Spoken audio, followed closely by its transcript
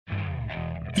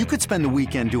You could spend the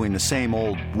weekend doing the same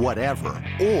old whatever,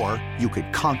 or you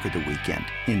could conquer the weekend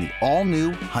in the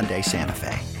all-new Hyundai Santa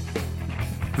Fe.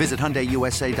 Visit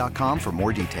HyundaiUSA.com for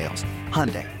more details.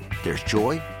 Hyundai, there's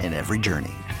joy in every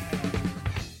journey.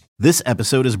 This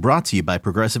episode is brought to you by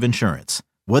Progressive Insurance.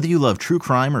 Whether you love true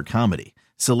crime or comedy,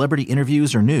 celebrity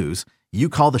interviews or news, you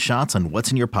call the shots on what's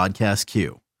in your podcast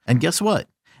queue. And guess what?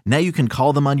 Now you can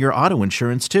call them on your auto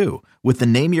insurance too with the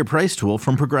Name Your Price tool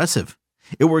from Progressive.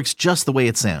 It works just the way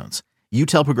it sounds. You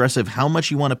tell Progressive how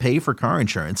much you want to pay for car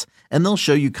insurance, and they'll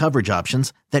show you coverage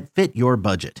options that fit your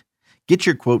budget. Get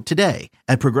your quote today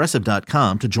at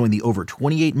Progressive.com to join the over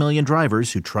 28 million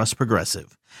drivers who trust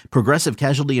Progressive. Progressive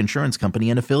Casualty Insurance Company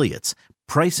and Affiliates.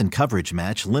 Price and coverage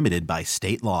match limited by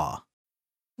state law.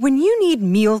 When you need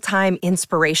mealtime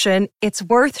inspiration, it's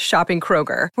worth shopping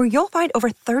Kroger, where you'll find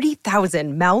over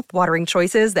 30,000 mouth-watering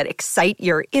choices that excite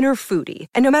your inner foodie.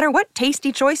 And no matter what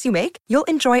tasty choice you make, you'll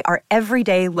enjoy our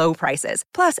everyday low prices,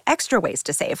 plus extra ways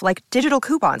to save, like digital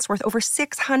coupons worth over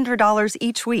 $600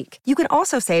 each week. You can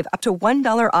also save up to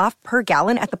 $1 off per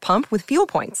gallon at the pump with fuel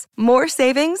points. More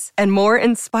savings and more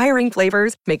inspiring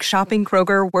flavors make shopping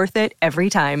Kroger worth it every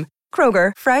time.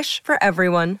 Kroger, fresh for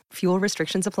everyone. Fuel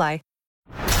restrictions apply.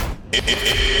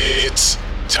 It's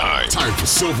time for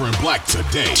Silver and Black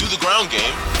today. To the ground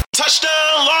game. Touchdown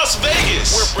Las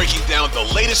Vegas. We're breaking down the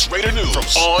latest Raider news from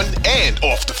on and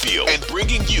off the field and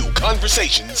bringing you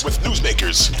conversations with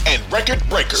newsmakers and record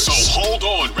breakers. So hold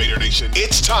on, Raider Nation.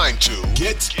 It's time to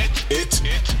get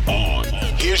it on.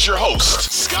 Here's your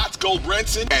hosts, Scott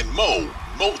Goldbranson and Mo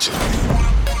Moulton.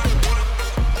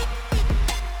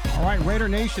 All right, Raider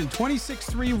Nation,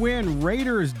 26-3 win.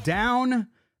 Raiders down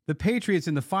the Patriots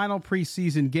in the final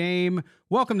preseason game.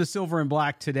 Welcome to Silver and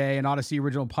Black today, an Odyssey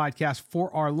original podcast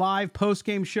for our live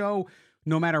post-game show.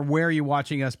 No matter where you're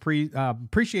watching us,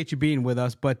 appreciate you being with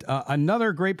us. But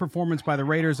another great performance by the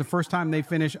Raiders, the first time they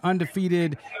finish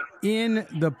undefeated in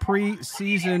the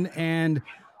preseason. And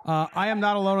I am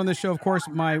not alone on this show, of course.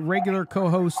 My regular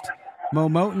co-host, Mo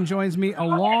Moten, joins me,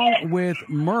 along with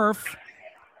Murph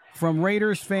from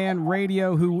Raiders Fan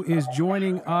Radio, who is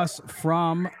joining us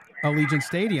from Allegiant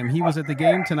Stadium. He was at the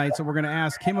game tonight, so we're going to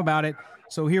ask him about it.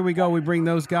 So here we go. We bring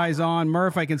those guys on.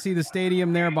 Murph, I can see the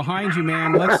stadium there behind you,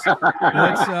 man.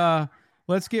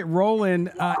 Let's get rolling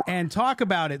and talk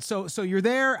about it. So you're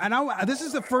there, and this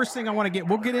is the first thing I want to get.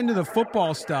 We'll get into the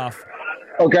football stuff.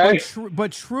 Okay.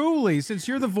 But truly, since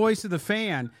you're the voice of the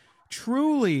fan,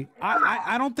 truly,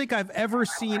 I don't think I've ever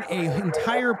seen an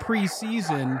entire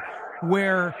preseason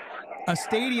where a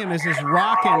stadium is as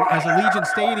rocking as Allegiant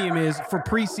Stadium is for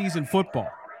preseason football.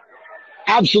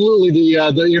 Absolutely.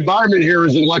 The environment here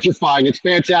is electrifying. It's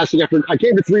fantastic. I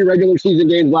came to 3 regular season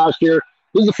games last year.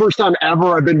 This is the first time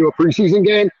ever I've been to a preseason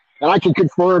game, and I can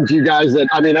confirm to you guys that,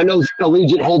 I know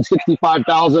Allegiant holds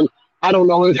 65,000. I don't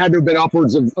know. It had to have been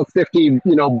upwards of 50,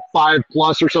 5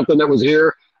 plus or something that was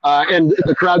here. And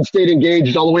the crowd stayed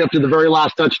engaged all the way up to the very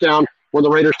last touchdown when the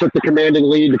Raiders took the commanding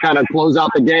lead to kind of close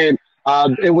out the game.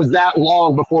 It was that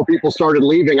long before people started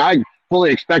leaving. I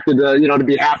fully expected to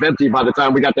be half empty by the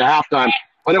time we got to halftime,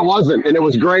 but it wasn't, and it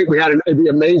was great. We had the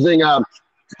amazing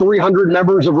 300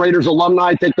 members of Raiders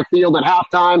alumni take the field at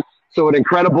halftime, so an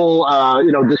incredible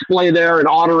display there and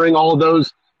honoring all of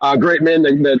those great men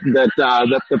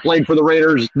that played for the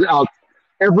Raiders.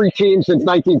 Every team since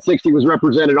 1960 was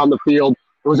represented on the field.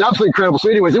 It was absolutely incredible. So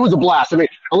anyways, it was a blast.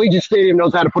 Allegiant Stadium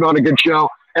knows how to put on a good show,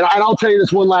 and I'll tell you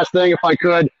this one last thing if I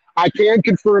could. I can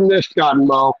confirm this, Scott and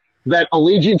Mo, that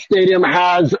Allegiant Stadium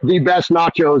has the best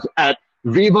nachos at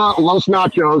Viva Los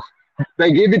Nachos.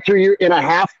 They give it to you in a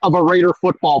half of a Raider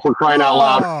football, for crying out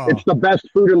loud. It's the best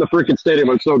food in the freaking stadium.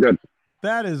 It's so good.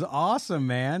 That is awesome,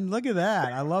 man. Look at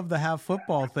that. I love the half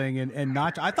football thing and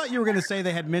nacho. I thought you were going to say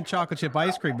they had mint chocolate chip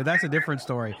ice cream, but that's a different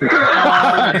story.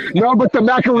 No, but the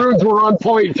macaroons were on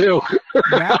point, too.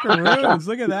 Macaroons,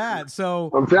 look at that. So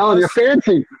I'm telling you,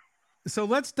 fancy. So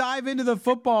let's dive into the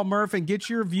football, Murph, and get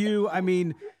your view.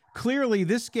 Clearly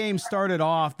this game started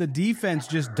off, the defense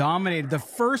just dominated. The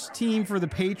first team for the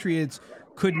Patriots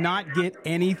could not get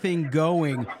anything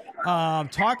going.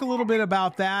 Talk a little bit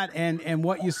about that and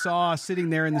what you saw sitting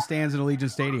there in the stands at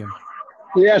Allegiant Stadium.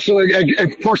 Yeah, so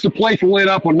of course the place lit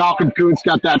up when Malcolm Kuntz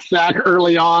got that sack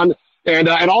early on. And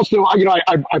also,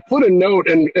 I put a note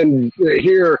in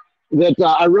here that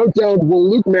I wrote down, will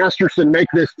Luke Masterson make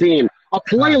this team? A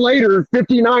play later,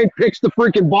 59 picks the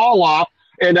freaking ball off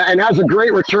and has a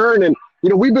great return. And,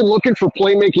 we've been looking for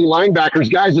playmaking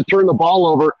linebackers, guys that turn the ball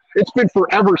over. It's been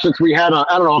forever since we had a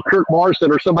Kirk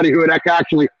Morrison or somebody who would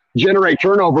actually generate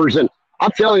turnovers. And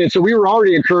I'm telling you, so we were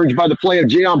already encouraged by the play of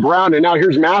Jayon Brown, and now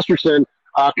here's Masterson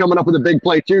coming up with a big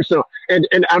play too. So, and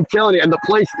I'm telling you, and the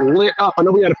place lit up. I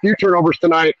know we had a few turnovers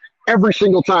tonight. Every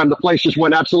single time, the place just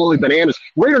went absolutely bananas.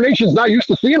 Raider Nation's not used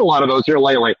to seeing a lot of those here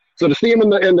lately. So to see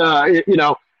them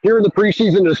here in the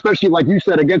preseason, and especially like you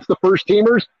said, against the first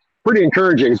teamers, pretty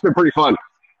encouraging. It's been pretty fun.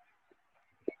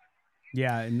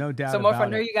 Yeah, no doubt. So Murph, about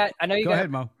I know you got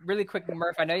ahead, Mo. Really quick,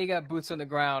 Murph. I know you got boots on the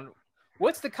ground.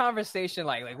 What's the conversation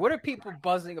like? Like, what are people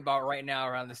buzzing about right now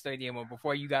around the stadium or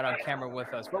before you got on camera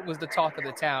with us? What was the talk of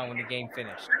the town when the game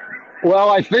finished? Well,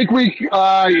 I think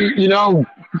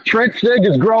Trent Sig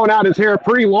is growing out his hair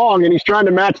pretty long, and he's trying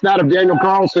to match that of Daniel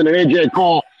Carlson and A.J.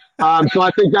 Cole. So I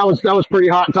think that was pretty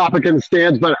hot topic in the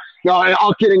stands. But no,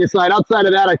 all kidding aside, outside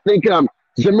of that, I think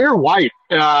Zamir White,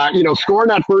 scoring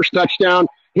that first touchdown,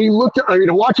 he looked,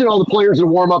 watching all the players in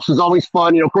warm-ups is always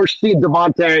fun. Of course, seeing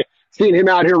Devontae, seeing him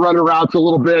out here running routes a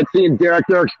little bit, seeing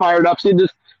Derek's fired up, seeing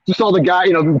just all the guy,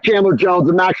 Chandler Jones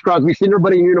and Max Crosby, seeing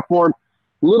everybody in uniform.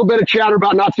 A little bit of chatter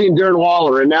about not seeing Darren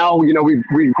Waller, and now we know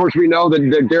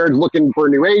that Darren's looking for a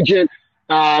new agent.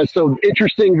 So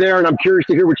interesting there, and I'm curious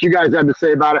to hear what you guys have to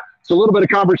say about it. So a little bit of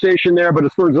conversation there, but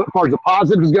as far as the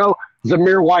positives go,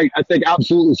 Zamir White, I think,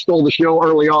 absolutely stole the show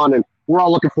early on, and we're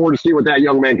all looking forward to see what that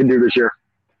young man can do this year.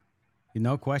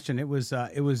 No question. It was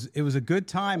a good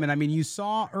time. And I mean, you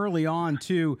saw early on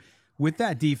too with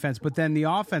that defense, but then the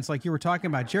offense, like you were talking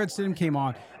about, Jarrett Stidham came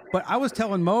on. But I was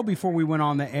telling Mo before we went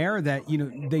on the air that,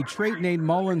 they trade Nate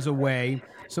Mullins away.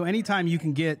 So anytime you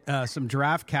can get some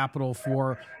draft capital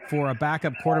for a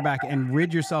backup quarterback and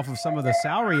rid yourself of some of the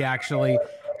salary, actually,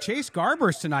 Chase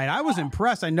Garbers tonight, I was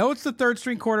impressed. I know it's the third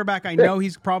string quarterback. I know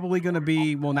he's probably going to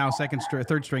be, now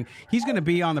third string. He's going to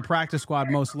be on the practice squad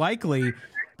most likely.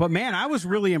 But, man, I was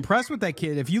really impressed with that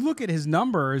kid. If you look at his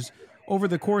numbers over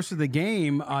the course of the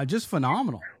game, just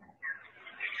phenomenal.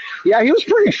 Yeah, he was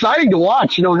pretty exciting to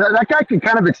watch. That guy can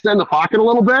kind of extend the pocket a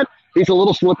little bit. He's a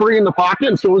little slippery in the pocket,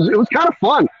 and so it was kind of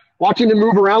fun watching him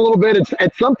move around a little bit.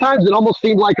 Sometimes it almost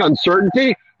seemed like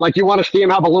uncertainty, like you want to see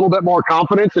him have a little bit more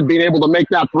confidence and being able to make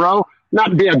that throw,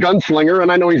 not be a gunslinger.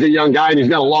 And I know he's a young guy and he's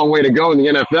got a long way to go in the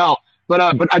NFL. But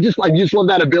I just love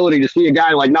that ability to see a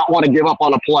guy not want to give up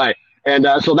on a play. And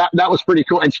so that was pretty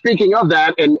cool. And speaking of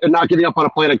that and not giving up on a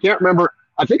play, and I can't remember,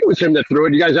 I think it was him that threw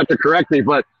it. You guys have to correct me,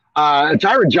 but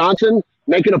Tyron Johnson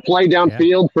making a play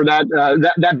downfield for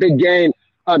that big gain.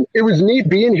 It was neat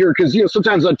being here because,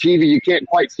 sometimes on TV you can't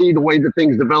quite see the way that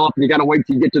things develop and you got to wait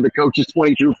till you get to the coach's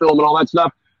 22 film and all that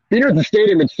stuff. Being here at the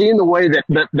stadium and seeing the way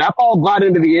that ball got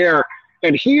into the air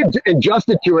and he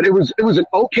adjusted to it. It was an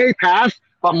okay pass,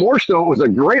 but more so it was a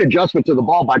great adjustment to the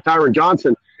ball by Tyron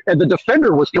Johnson. And the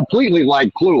defender was completely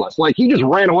clueless. He just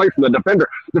ran away from the defender.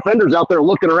 Defender's out there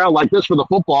looking around like this for the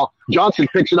football. Johnson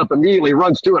picks it up immediately,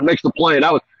 runs to it, makes the play. And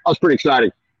that was pretty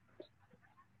exciting.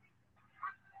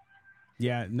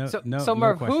 Yeah, So no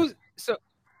Murph, question.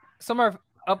 so Murph,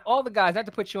 of all the guys, not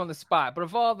to put you on the spot, but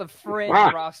of all the fringe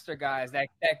roster guys that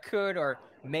could or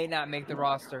may not make the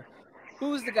roster,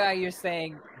 who's the guy you're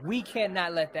saying we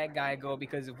cannot let that guy go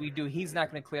because if we do, he's not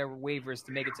going to clear waivers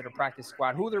to make it to the practice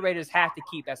squad? Who the Raiders have to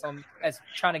keep as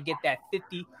trying to get that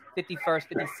 51st,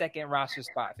 52nd roster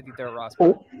spot, 53rd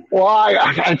roster? Well,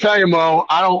 I tell you, Mo,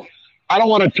 I don't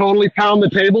want to totally pound the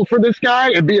table for this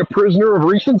guy and be a prisoner of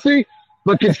recency.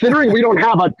 But considering we don't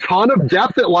have a ton of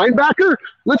depth at linebacker,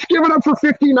 let's give it up for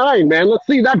 59, man. Let's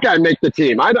see that guy make the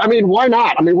team. I mean, why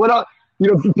not? I mean, what else? We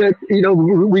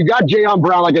got Jayon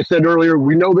Brown, like I said earlier.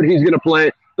 We know that he's going to play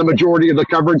the majority of the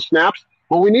coverage snaps.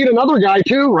 But we need another guy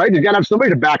too, right? He's got to have somebody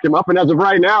to back him up. And as of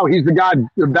right now, he's the guy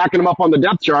backing him up on the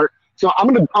depth chart. So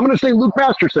I'm gonna say Luke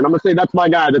Masterson. I'm gonna say that's my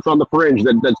guy that's on the fringe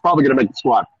that's probably going to make the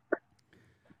squad.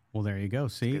 Well, there you go.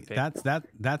 See, that's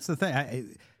the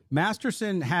thing.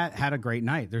 Masterson had a great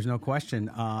night. There's no question.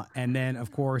 And then,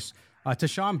 of course,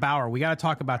 Tashawn Bauer. We got to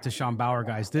talk about Tashawn Bauer,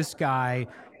 guys. This guy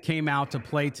came out to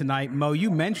play tonight. Mo,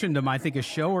 you mentioned him, I think, a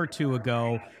show or two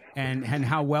ago, and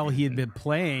how well he had been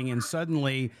playing. And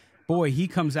suddenly, boy, he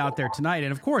comes out there tonight.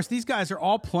 And, of course, these guys are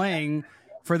all playing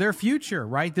for their future,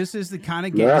 right? This is the kind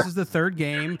of game. Yeah. This is the third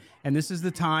game, and this is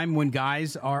the time when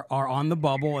guys are on the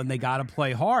bubble and they got to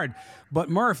play hard. But,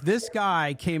 Murph, this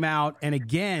guy came out and,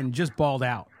 again, just balled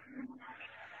out.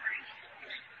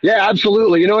 Yeah,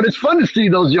 absolutely. And it's fun to see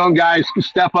those young guys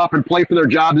step up and play for their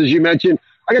jobs, as you mentioned.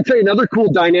 I got to tell you another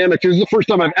cool dynamic. This is the first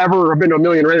time I've ever been to a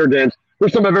Million Raider games.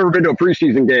 First time I've ever been to a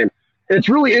preseason game. It's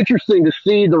really interesting to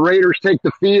see the Raiders take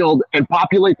the field and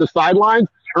populate the sidelines.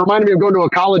 It reminded me of going to a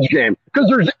college game because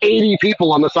there's 80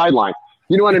 people on the sideline.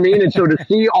 You know what I mean? And so to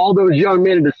see all those young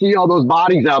men and to see all those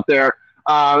bodies out there,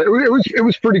 it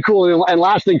was pretty cool. And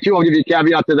last thing, too, I'll give you a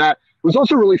caveat to that. It was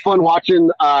also really fun watching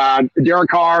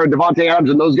Derek Carr and Devontae Adams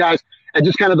and those guys. and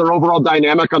just kind of their overall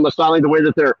dynamic on the sideline, the way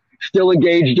that they're still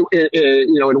engaged,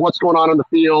 in what's going on the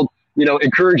field,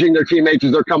 encouraging their teammates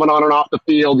as they're coming on and off the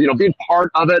field, being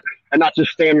part of it and not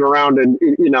just standing around and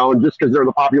just because they're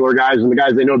the popular guys and the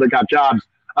guys they know that got jobs.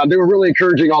 They were really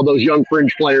encouraging all those young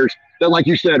fringe players that, like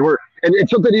you said, were, and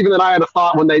it's something even that I had a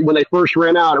thought when they first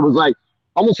ran out. It was like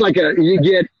almost like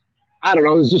it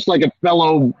was just like a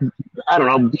fellow,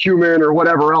 human or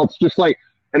whatever else, just like,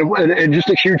 and just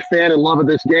a huge fan and love of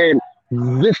this game.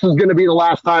 This is going to be the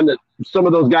last time that some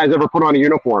of those guys ever put on a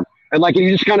uniform. And like, you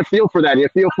just kind of feel for that. You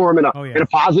feel for them in a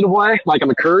positive way. Like, I'm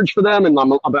encouraged for them and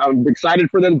I'm excited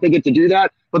for them to get to do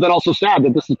that, but then also sad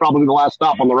that this is probably the last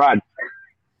stop on the ride.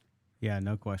 Yeah,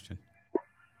 no question.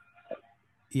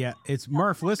 Yeah, it's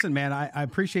Murph. Listen, man, I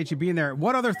appreciate you being there.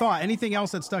 What other thought? Anything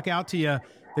else that stuck out to you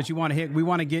that you want to hit? We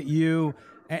want to get you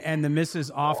and the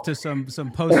missus off to some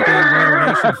post-game Raider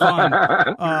Nation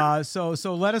fun. So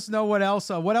let us know what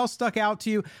else stuck out to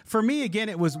you. For me, again,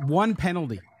 it was one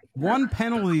penalty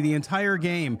the entire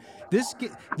game.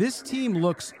 This team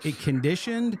looks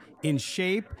conditioned, in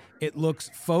shape. It looks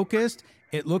focused.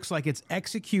 It looks like it's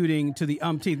executing to the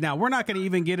umpteenth. Now, we're not going to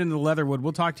even get into the Leatherwood.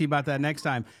 We'll talk to you about that next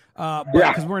time.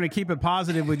 Because we're going to keep it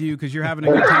positive with you because you're having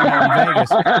a good time out in Vegas.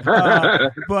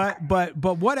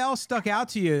 But what else stuck out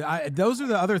to you? Those are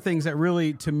the other things that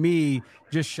really, to me,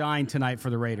 just shine tonight for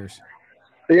the Raiders.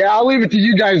 Yeah, I'll leave it to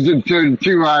you guys to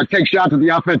take shots at the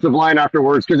offensive line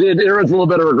afterwards because there is a little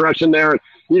bit of regression there.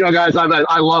 Guys,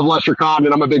 I love Lester Cotton,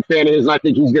 and I'm a big fan of his, and I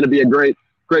think he's going to be a great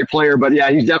player. But,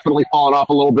 yeah, he's definitely fallen off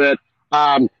a little bit.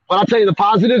 But I'll tell you the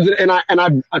positives, and I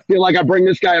feel like I bring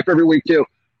this guy up every week too.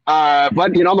 But,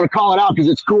 I'm going to call it out because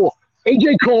it's cool.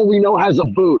 A.J. Cole, we know, has a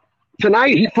boot.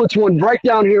 Tonight, he puts one right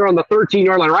down here on the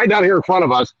 13-yard line, right down here in front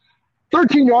of us.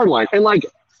 13-yard line. And, like,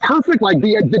 perfect, like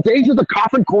the days of the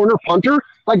coffin corner punter.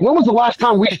 Like, when was the last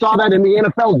time we saw that in the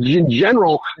NFL in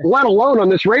general, let alone on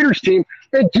this Raiders team?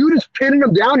 That dude is pinning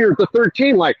him down here at the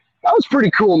 13. Like, that was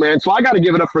pretty cool, man. So I got to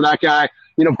give it up for that guy.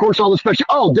 Of course, all the special –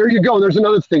 oh, there you go. There's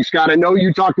another thing, Scott. I know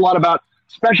you talked a lot about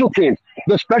special teams.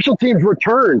 The special teams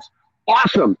returns,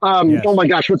 awesome. Yes. Oh, my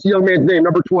gosh, what's the young man's name?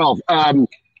 Number 12.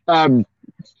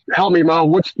 Help me, Mo.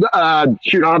 What's I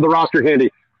don't have the roster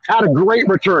handy. Had a great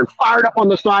return. Fired up on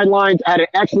the sidelines. Had an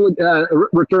excellent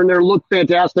return there. Looked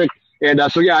fantastic. And I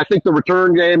think the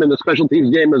return game and the special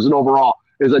teams game as an overall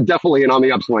is definitely on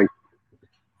the upswing.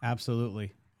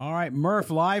 Absolutely. All right, Murph,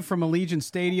 live from Allegiant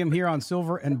Stadium here on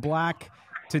Silver and Black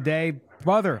today.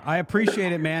 Brother, I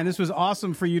appreciate it, man. This was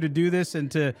awesome for you to do this and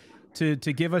to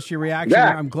give us your reaction.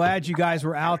 Yeah. I'm glad you guys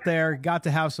were out there, got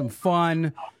to have some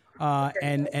fun,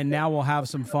 and now we'll have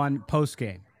some fun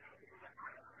post-game.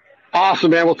 Awesome,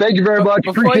 man. Well, thank you very much.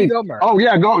 Appreciate it. Oh,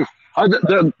 yeah, go.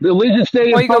 The Allegiant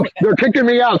Stadium folks, they're kicking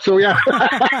me out, so yeah.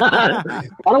 I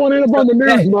don't want to end up on the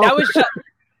news, Mo.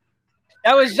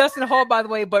 That was Justin Hall, by the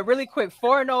way. But really quick,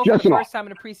 4-0 for the first time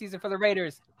in the preseason for the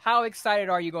Raiders. How excited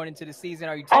are you going into the season?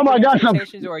 Are you taking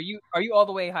expectations, or are you all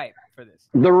the way hyped for this?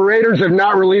 The Raiders have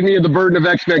not relieved me of the burden of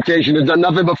expectation. It's done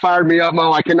nothing but fired me up,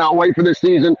 Mo. I cannot wait for this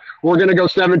season. We're going to go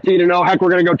 17-0. Heck, we're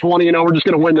going to go 20-0. We're just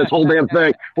going to win this whole damn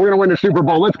thing. We're going to win the Super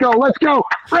Bowl. Let's go.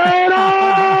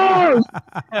 Raiders!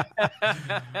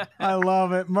 I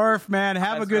love it. Murph, man,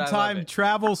 have a good time.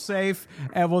 Travel safe,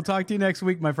 and we'll talk to you next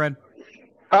week, my friend.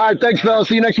 All right, thanks, fellas.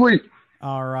 See you next week.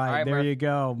 All right, there Murph. You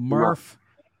go. Murph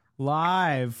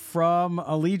live from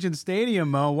Allegiant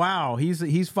Stadium. Oh, wow,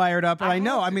 he's fired up. And I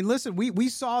know. I mean, listen, we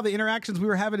saw the interactions we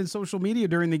were having in social media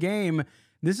during the game.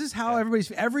 This is how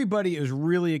everybody is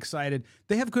really excited.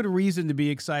 They have good reason to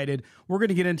be excited. We're going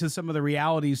to get into some of the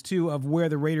realities, too, of where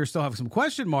the Raiders still have some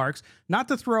question marks. Not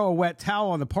to throw a wet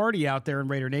towel on the party out there in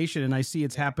Raider Nation, and I see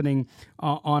it's happening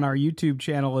on our YouTube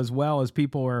channel as well as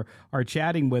people are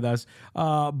chatting with us.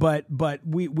 But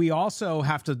we also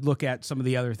have to look at some of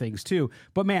the other things, too.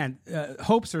 But, man,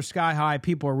 hopes are sky high.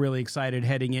 People are really excited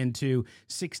heading into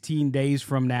 16 days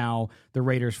from now, the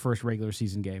Raiders' first regular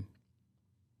season game.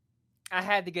 I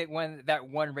had to get that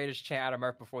one Raiders chant out of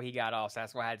Murph before he got off, so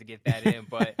that's why I had to get that in.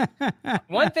 But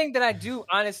one thing that I do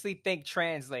honestly think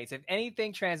translates, if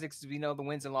anything translates, we know the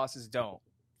wins and losses don't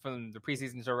from the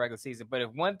preseason to the regular season. But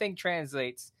if one thing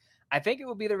translates, I think it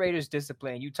will be the Raiders'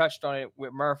 discipline. You touched on it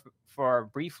with Murph for a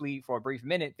brief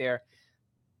minute there.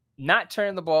 Not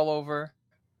turning the ball over,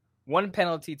 one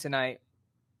penalty tonight.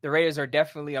 The Raiders are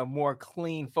definitely a more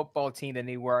clean football team than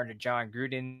they were under John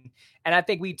Gruden. And I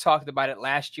think we talked about it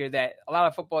last year that a lot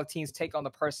of football teams take on the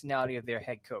personality of their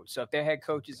head coach. So if their head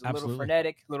coach is a little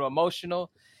frenetic, a little emotional,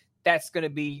 that's going to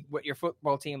be what your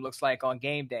football team looks like on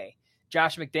game day.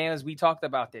 Josh McDaniels, we talked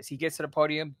about this. He gets to the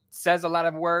podium, says a lot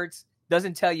of words,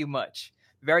 doesn't tell you much.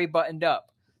 Very buttoned up.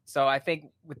 So I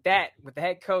think with the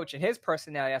head coach and his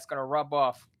personality, that's going to rub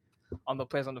off on the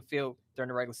players on the field during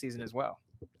the regular season as well.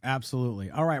 Absolutely.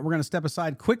 All right, we're going to step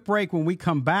aside. Quick break. When we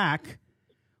come back,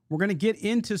 we're going to get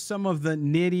into some of the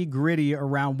nitty-gritty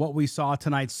around what we saw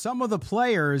tonight. Some of the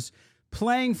players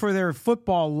playing for their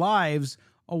football lives,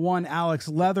 one Alex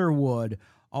Leatherwood,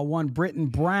 one Britton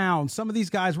Brown. Some of these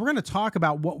guys, we're going to talk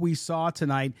about what we saw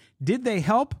tonight. Did they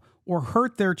help or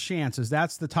hurt their chances?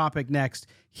 That's the topic next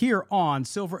here on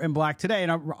Silver and Black today in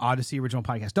our Odyssey Original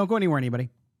Podcast. Don't go anywhere, anybody.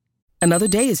 Another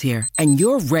day is here, and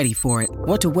you're ready for it.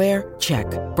 What to wear? Check.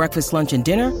 Breakfast, lunch, and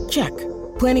dinner? Check.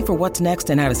 Planning for what's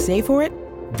next and how to save for it?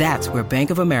 That's where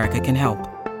Bank of America can help.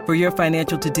 For your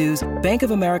financial to-dos, Bank of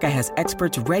America has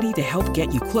experts ready to help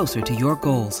get you closer to your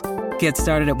goals. Get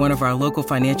started at one of our local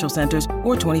financial centers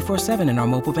or 24/7 in our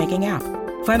mobile banking app.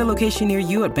 Find a location near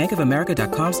you at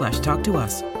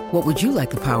bankofamerica.com/talktous. What would you like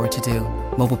the power to do?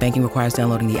 Mobile banking requires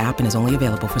downloading the app and is only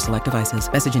available for select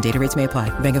devices. Message and data rates may apply.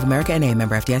 Bank of America NA,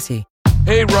 member FDIC.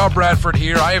 Hey, Rob Bradford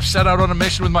here. I have set out on a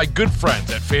mission with my good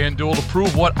friends at FanDuel to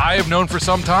prove what I have known for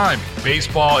some time.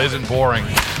 Baseball isn't boring.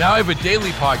 Now I have a daily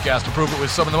podcast to prove it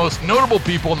with some of the most notable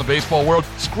people in the baseball world,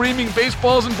 screaming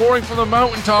baseball isn't boring from the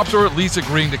mountaintops, or at least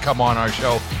agreeing to come on our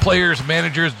show. Players,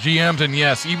 managers, GMs, and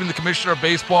yes, even the commissioner of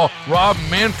baseball, Rob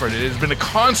Manfred. It has been a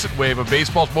constant wave of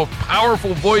baseball's most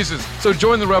powerful voices. So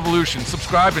join the revolution.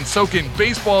 Subscribe and soak in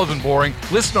Baseball Isn't Boring.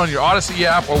 Listen on your Odyssey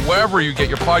app or wherever you get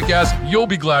your podcasts. You'll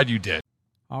be glad you did.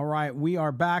 All right, we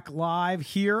are back live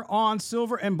here on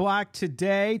Silver and Black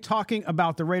today, talking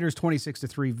about the Raiders'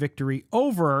 26-3 victory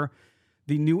over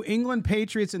the New England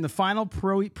Patriots in the final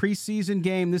preseason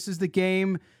game. This is the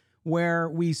game where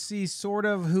we see sort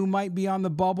of who might be on the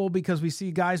bubble because we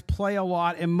see guys play a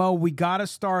lot. And Mo, we got to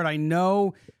start. I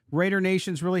know Raider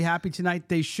Nation's really happy tonight.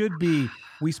 They should be.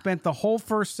 We spent the whole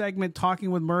first segment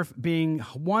talking with Murph being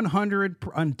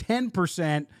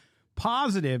 110%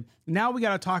 positive. Now we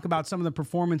got to talk about some of the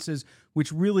performances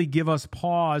which really give us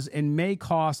pause and may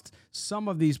cost some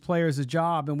of these players a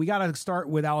job. And we got to start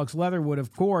with Alex Leatherwood,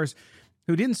 of course,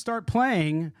 who didn't start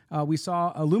playing. We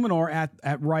saw Illuminor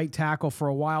at right tackle for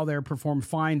a while there, performed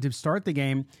fine to start the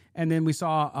game. And then we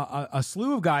saw a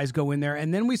slew of guys go in there.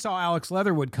 And then we saw Alex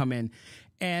Leatherwood come in.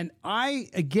 And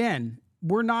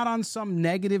we're not on some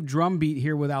negative drumbeat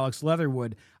here with Alex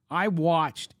Leatherwood. I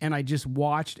watched, and I just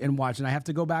watched and watched, and I have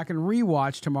to go back and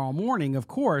rewatch tomorrow morning, of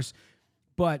course,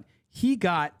 but he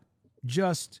got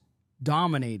just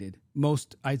dominated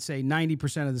most, I'd say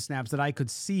 90% of the snaps that I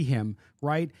could see him,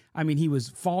 right? I mean, he was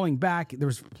falling back. There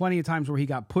was plenty of times where he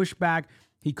got pushed back.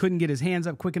 He couldn't get his hands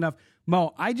up quick enough.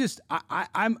 Mo, I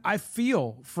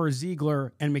feel for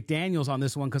Ziegler and McDaniels on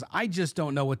this one because I just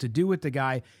don't know what to do with the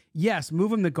guy. Yes,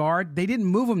 move him to guard. They didn't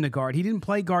move him to guard. He didn't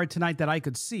play guard tonight that I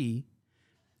could see.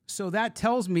 So that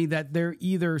tells me that they're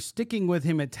either sticking with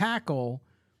him at tackle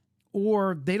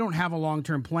or they don't have a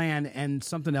long-term plan and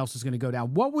something else is going to go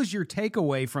down. What was your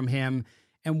takeaway from him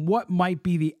and what might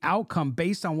be the outcome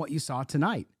based on what you saw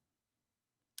tonight?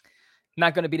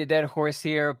 Not going to be the dead horse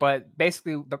here, but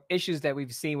basically the issues that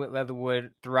we've seen with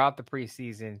Leatherwood throughout the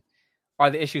preseason are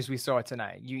the issues we saw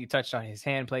tonight. You touched on his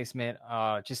hand placement,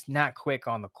 just not quick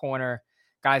on the corner.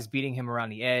 Guys beating him around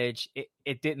the edge.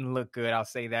 It didn't look good. I'll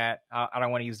say that. I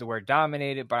don't want to use the word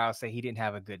dominated, but I'll say he didn't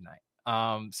have a good night.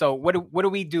 So what do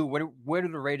we do? Where do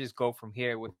the Raiders go from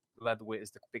here with Leatherwood is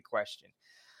the big question.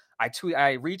 I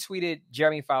retweeted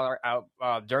Jeremy Fowler out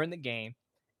during the game,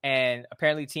 and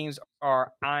apparently teams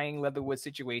are eyeing Leatherwood's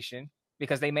situation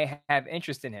because they may have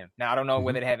interest in him. Now, I don't know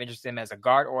whether they have interest in him as a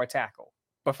guard or a tackle,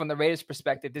 but from the Raiders'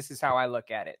 perspective, this is how I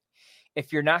look at it.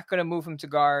 If you're not going to move him to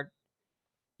guard,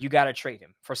 you got to trade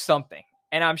him for something.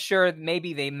 And I'm sure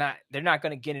maybe they're not going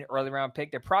to get an early round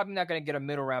pick. They're probably not going to get a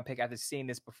middle round pick after seeing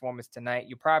this performance tonight.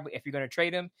 If you're going to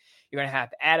trade him, you're going to have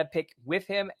to add a pick with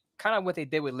him, kind of what they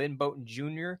did with Lynn Bowden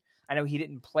Jr. I know he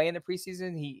didn't play in the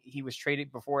preseason. He was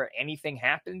traded before anything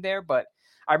happened there, but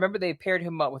I remember they paired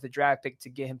him up with a draft pick to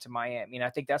get him to Miami. And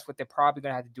I think that's what they're probably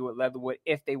going to have to do with Leatherwood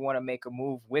if they want to make a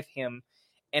move with him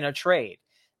in a trade.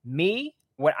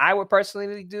 What I would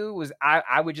personally do was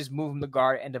I would just move him to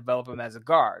guard and develop him as a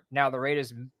guard. Now, the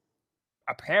Raiders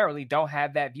apparently don't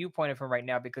have that viewpoint of him right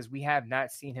now because we have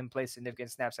not seen him play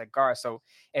significant snaps at guard. So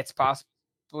it's possible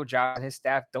Josh and his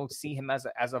staff don't see him as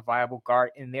a viable guard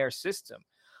in their system.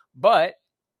 But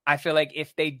I feel like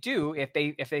if they do, if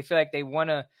they feel like they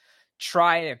want to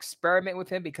try and experiment with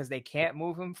him because they can't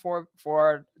move him to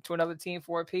another team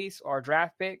for a piece or a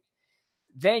draft pick,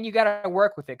 then you got to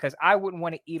work with it because I wouldn't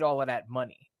want to eat all of that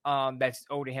money that's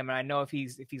owed to him. And I know if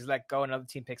he's let go, another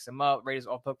team picks him up, Raiders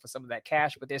all look for some of that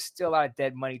cash, but there's still a lot of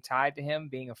dead money tied to him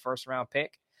being a first-round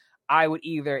pick. I would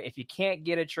either, if you can't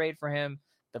get a trade for him,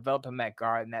 develop him at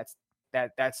guard, and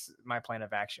that's my plan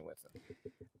of action with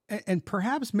him. And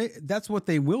perhaps that's what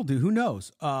they will do. Who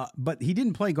knows? But he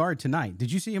didn't play guard tonight.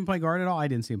 Did you see him play guard at all? I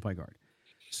didn't see him play guard.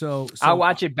 So I'll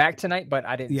watch it back tonight, but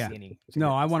I didn't see any.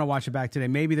 No, I want to watch it back today.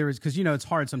 Maybe there was, because it's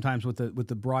hard sometimes with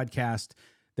the broadcast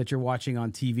that you're watching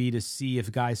on TV to see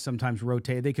if guys sometimes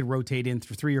rotate. They could rotate in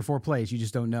for 3 or 4 plays. You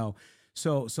just don't know.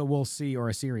 So we'll see, or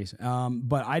a series.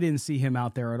 But I didn't see him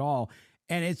out there at all.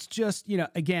 And it's just,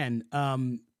 again,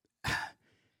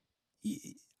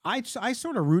 I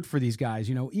sort of root for these guys,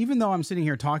 even though I'm sitting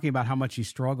here talking about how much he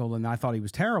struggled and I thought he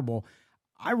was terrible.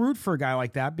 I root for a guy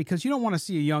like that because you don't want to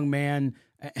see a young man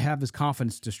have his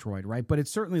confidence destroyed, right? But it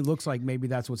certainly looks like maybe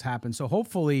that's what's happened. So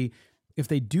hopefully if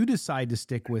they do decide to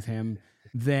stick with him,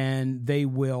 then they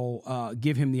will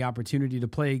give him the opportunity to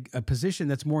play a position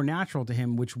that's more natural to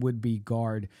him, which would be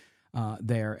guard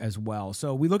there as well.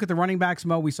 So we look at the running backs,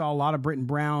 Mo. We saw a lot of Britton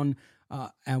Brown,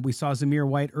 and we saw Zamir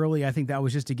White early. I think that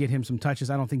was just to get him some touches.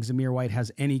 I don't think Zamir White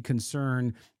has any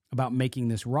concern about making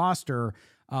this roster.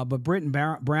 But Britton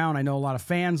Brown, I know a lot of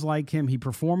fans like him. He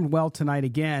performed well tonight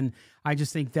again. I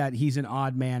just think that he's an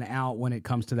odd man out when it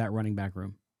comes to that running back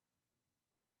room.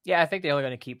 Yeah, I think they're only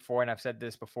going to keep 4, and I've said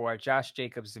this before: Josh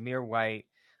Jacobs, Zamir White,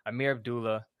 Amir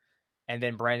Abdullah, and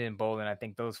then Brandon Bolden. I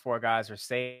think those 4 guys are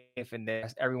safe, and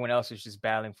everyone else is just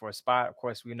battling for a spot. Of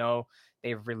course, we know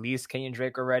they've released Kenyon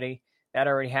Drake already. That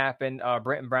already happened.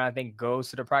 Britton Brown, I think, goes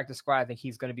to the practice squad. I think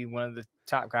he's going to be one of the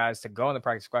top guys to go in the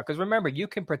practice squad. Because remember, you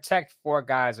can protect 4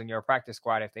 guys on your practice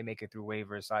squad if they make it through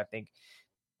waivers. So I think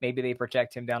maybe they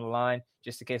protect him down the line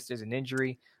just in case there's an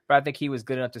injury. But I think he was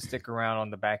good enough to stick around on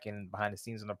the back end and behind the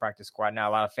scenes on the practice squad. Now,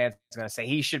 a lot of fans are going to say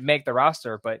he should make the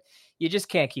roster, but you just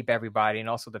can't keep everybody. And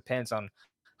also depends on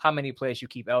how many players you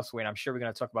keep elsewhere. And I'm sure we're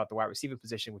going to talk about the wide receiver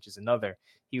position, which is another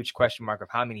huge question mark of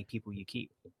how many people you keep.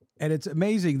 And it's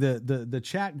amazing the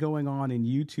chat going on in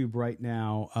YouTube right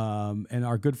now, and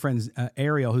our good friend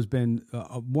Ariel, who's been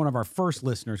one of our first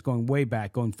listeners, going way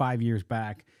back, going 5 years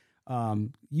back.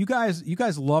 You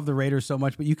guys love the Raiders so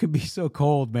much, but you can be so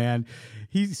cold, man.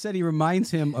 He said he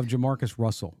reminds him of Jamarcus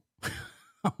Russell.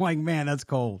 I'm like, man, that's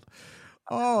cold.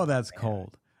 Oh, that's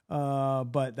cold.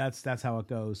 But that's how it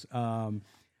goes.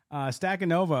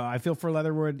 Stacanova, I feel for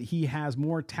Leatherwood. He has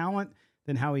more talent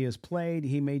than how he has played.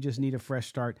 He may just need a fresh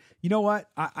start. You know what?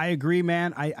 I agree,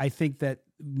 man. I think that,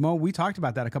 Mo, we talked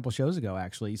about that a couple shows ago,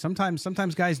 actually.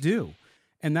 Sometimes guys do.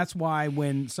 And that's why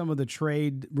when some of the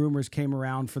trade rumors came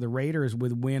around for the Raiders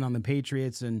with Wynn on the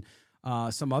Patriots and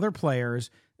some other players,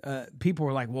 people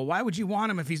were like, well, why would you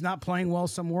want him if he's not playing well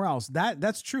somewhere else?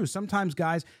 That's true. Sometimes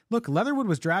guys, look, Leatherwood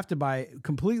was drafted by a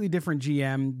completely different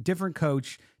GM, different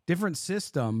coach, different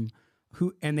system,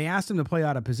 and they asked him to play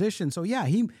out of position. So yeah,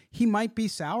 he might be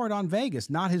soured on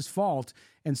Vegas, not his fault.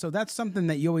 And so that's something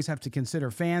that you always have to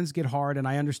consider. Fans get hard, and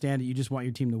I understand that you just want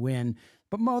your team to win.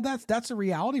 But Mo, that's a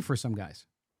reality for some guys.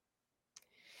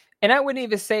 And I wouldn't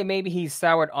even say maybe he's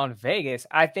soured on Vegas.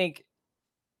 I think,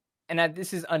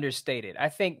 this is understated, I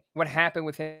think what happened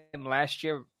with him last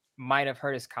year might have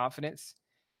hurt his confidence.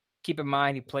 Keep in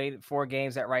mind, he played 4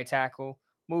 games at right tackle,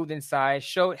 moved inside,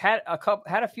 had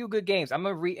a few good games. I'm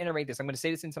going to reiterate this. I'm going to say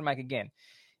this into the mic again.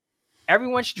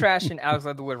 Everyone's trashing Alex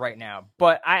Leatherwood right now,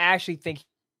 but I actually think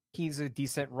he's a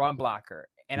decent run blocker.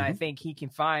 And I think he can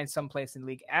find some place in the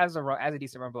league as a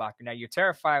decent run blocker. Now, you're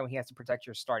terrified when he has to protect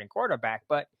your starting quarterback,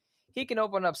 but he can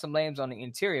open up some lanes on the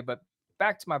interior. But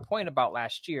back to my point about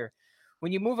last year,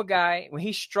 when you move a guy, when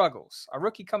he struggles, a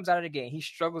rookie comes out of the gate, he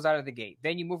struggles out of the gate.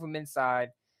 Then you move him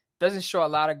inside, doesn't show a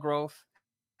lot of growth,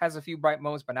 has a few bright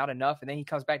moments, but not enough. And then he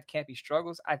comes back to camp, he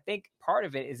struggles. I think part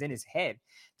of it is in his head.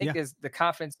 I think the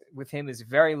confidence with him is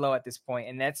very low at this point.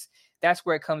 And that's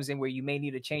where it comes in, where you may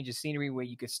need a change of scenery, where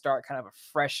you could start kind of a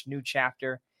fresh new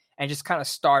chapter and just kind of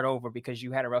start over because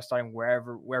you had a rough starting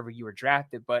wherever you were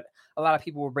drafted. But a lot of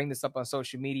people will bring this up on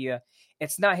social media.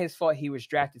 It's not his fault he was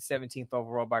drafted 17th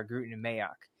overall by Gruden and Mayock.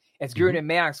 It's Gruden and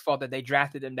Mayock's fault that they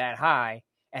drafted him that high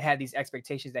and had these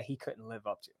expectations that he couldn't live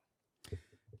up to.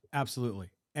 Absolutely.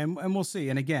 And we'll see.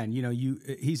 And again,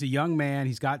 he's a young man.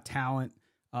 He's got talent.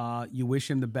 You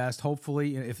wish him the best.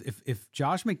 Hopefully, if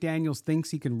Josh McDaniels thinks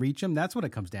he can reach him, that's what it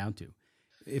comes down to.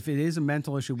 If it is a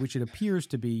mental issue, which it appears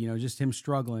to be, just him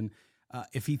struggling,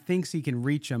 if he thinks he can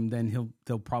reach him, then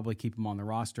they'll probably keep him on the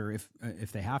roster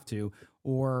if they have to,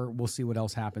 or we'll see what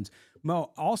else happens.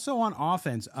 Mo, also on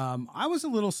offense, I was a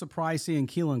little surprised seeing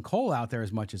Keelan Cole out there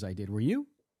as much as I did. Were you?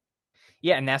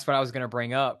 Yeah, and that's what I was going to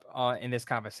bring up in this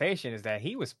conversation, is that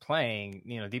he was playing,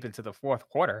 deep into the fourth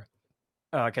quarter,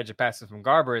 catching passes from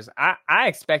Garbers. I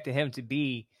expected him to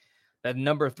be the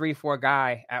number 3-4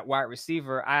 guy at wide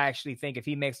receiver. I actually think if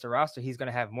he makes the roster, he's going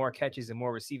to have more catches and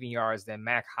more receiving yards than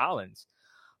Mac Hollins.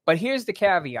 But here's the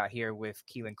caveat here with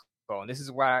Keelan Cole, and this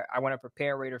is why I want to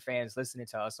prepare Raider fans listening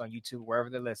to us on YouTube, wherever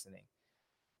they're listening.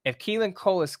 If Keelan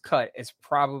Cole is cut, it's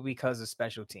probably because of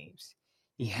special teams.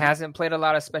 He hasn't played a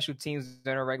lot of special teams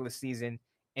during a regular season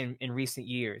in recent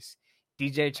years.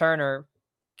 DJ Turner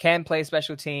can play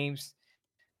special teams,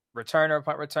 returner,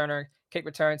 punt returner, kick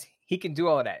returns. He can do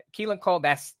all of that. Keelan Cole,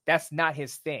 that's not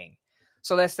his thing.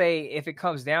 So let's say if it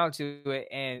comes down to it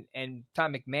and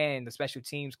Tom McMahon, the special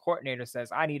teams coordinator,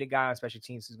 says, I need a guy on special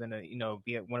teams who's going to,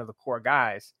 be one of the core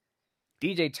guys.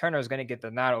 DJ Turner is going to get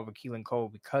the nod over Keelan Cole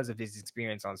because of his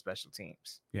experience on special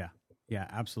teams. Yeah,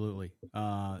 absolutely.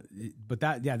 But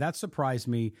that surprised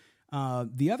me.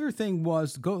 The other thing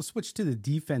was switch to the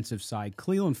defensive side.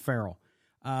 Clelin Ferrell.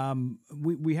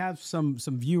 We have some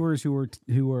viewers who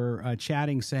were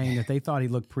chatting saying that they thought he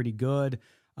looked pretty good.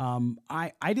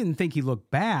 I didn't think he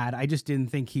looked bad. I just didn't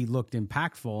think he looked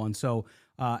impactful. And so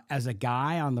as a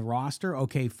guy on the roster,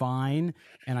 okay, fine.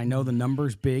 And I know the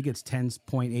number's big. It's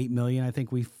 $10.8 million. I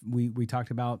think we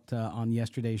talked about on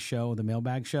yesterday's show, the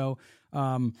mailbag show.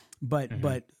 But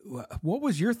what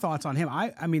was your thoughts on him?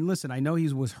 I mean, listen, I know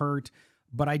he was hurt,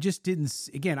 but I just didn't.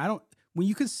 Again, when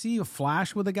you can see a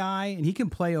flash with a guy and he can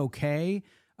play okay,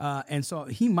 and so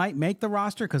he might make the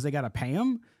roster because they got to pay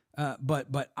him.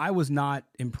 But I was not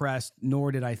impressed,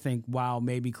 nor did I think, wow,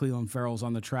 maybe Clelin Ferrell's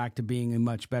on the track to being a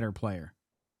much better player.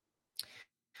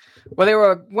 Well, there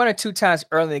were one or two times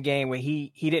early in the game where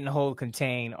he didn't hold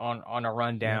contain on a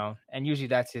rundown, and usually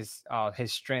that's his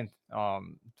strength,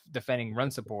 defending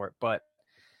run support. But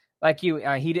like you,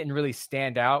 he didn't really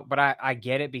stand out. But I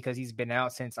get it because he's been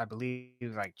out since I believe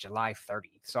like July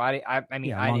 30th. So I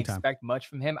didn't expect much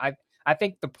from him. I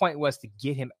think the point was to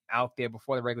get him out there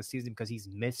before the regular season because he's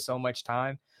missed so much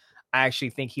time. I actually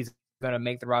think he's going to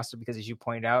make the roster because, as you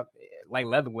pointed out, like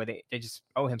Leatherwood, they just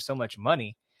owe him so much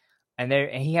money. And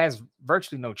he has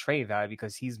virtually no trade value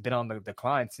because he's been on the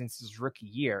decline since his rookie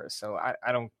year. So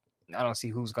I don't see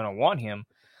who's going to want him.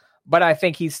 But I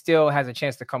think he still has a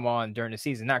chance to come on during the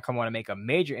season, not come on and make a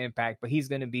major impact, but he's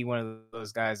going to be one of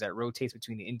those guys that rotates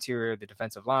between the interior, the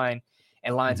defensive line,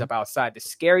 and lines up outside. The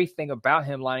scary thing about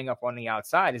him lining up on the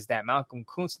outside is that Malcolm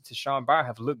Kuntz and Tashawn Bauer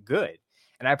have looked good.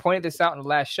 And I pointed this out in the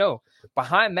last show.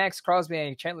 Behind Max Crosby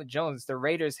and Chandler Jones, the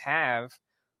Raiders have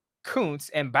Kuntz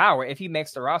and Bauer. If he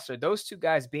makes the roster, those two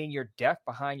guys being your depth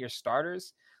behind your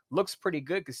starters looks pretty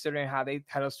good considering how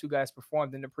those two guys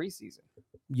performed in the preseason.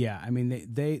 Yeah, I mean,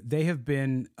 they have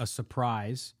been a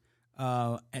surprise,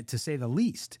 to say the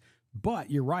least.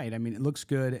 But you're right. I mean, it looks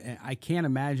good. I can't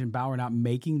imagine Bauer not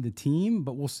making the team,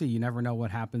 but we'll see. You never know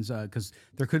what happens because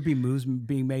there could be moves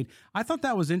being made. I thought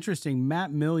that was interesting.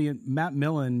 Matt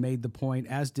Millen made the point,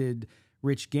 as did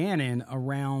Rich Gannon,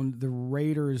 around the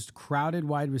Raiders' crowded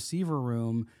wide receiver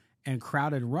room and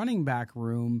crowded running back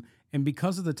room. And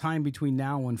because of the time between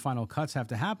now and when final cuts have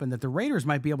to happen, that the Raiders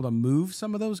might be able to move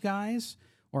some of those guys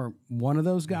or one of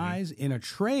those guys in a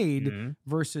trade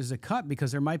versus a cut,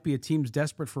 because there might be a team's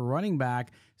desperate for running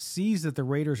back, sees that the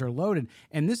Raiders are loaded.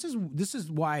 And this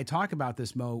is why I talk about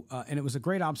this, Mo, and it was a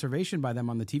great observation by them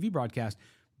on the TV broadcast.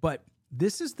 But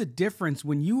this is the difference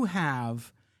when you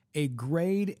have a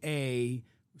grade A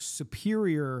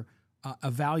superior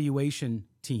evaluation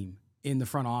team in the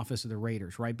front office of the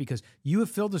Raiders, right? Because you have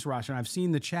filled this roster, and I've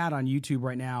seen the chat on YouTube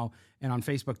right now and on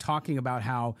Facebook talking about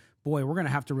how, boy, we're going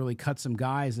to have to really cut some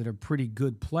guys that are pretty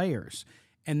good players.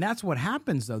 And that's what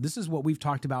happens, though. This is what we've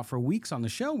talked about for weeks on the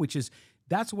show, which is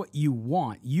that's what you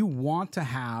want. You want to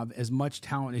have as much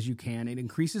talent as you can. It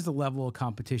increases the level of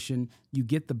competition. You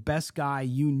get the best guy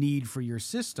you need for your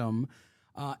system.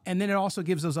 And then it also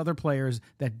gives those other players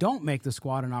that don't make the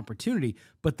squad an opportunity.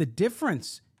 But the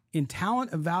difference in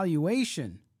talent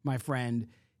evaluation, my friend,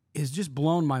 is just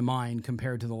blown my mind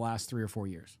compared to the last 3 or 4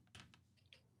 years.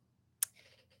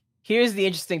 Here's the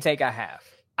interesting take I have.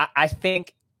 I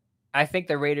think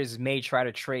the Raiders may try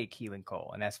to trade Keelan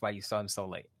Cole, and that's why you saw him so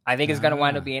late. I think it's going to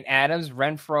wind up being Adams,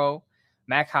 Renfro,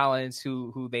 Mac Hollins,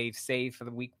 who they've saved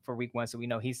for week 1, so we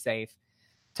know he's safe.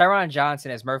 Tyron Johnson,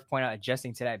 as Murph pointed out,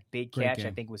 adjusting to that big catch,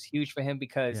 I think was huge for him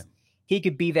because he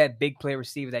could be that big play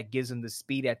receiver that gives him the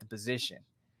speed at the position.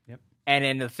 And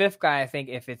then the fifth guy, I think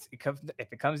if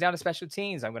it comes down to special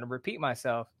teams, I'm going to repeat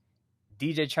myself.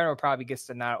 DJ Turner probably gets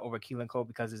the nod over Keelan Cole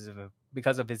because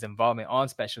of his involvement on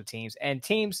special teams. And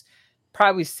teams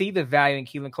probably see the value in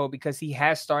Keelan Cole because he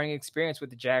has starting experience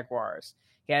with the Jaguars.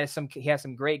 He had some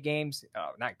great games,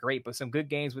 not great, but some good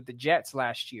games with the Jets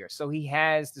last year. So he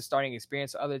has the starting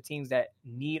experience. Other teams that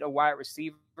need a wide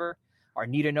receiver or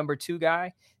need a number 2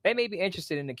 guy, they may be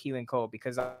interested in the Keelan Cole,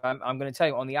 because I'm going to tell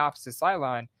you, on the opposite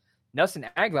sideline, Nelson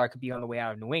Aguilar could be on the way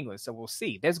out of New England. So we'll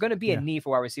see. There's going to be a need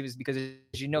for wide receivers because,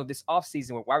 as you know, this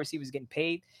offseason with wide receivers getting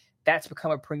paid, that's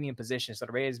become a premium position. So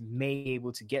the Raiders may be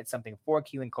able to get something for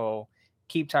Keelan Cole,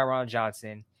 keep Tyron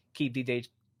Johnson, keep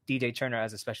DJ Turner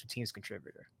as a special teams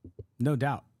contributor. No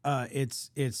doubt.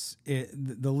 The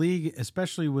league,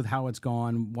 especially with how it's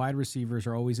gone, wide receivers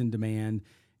are always in demand.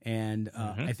 And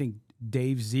I think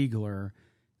Dave Ziegler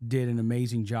did an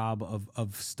amazing job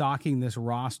of stocking this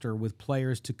roster with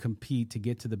players to compete to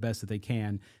get to the best that they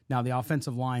can. Now, the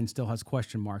offensive line still has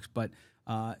question marks, but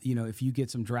if you get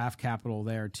some draft capital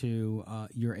there too,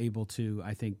 you're able to,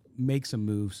 I think, make some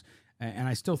moves. And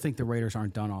I still think the Raiders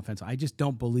aren't done offense. I just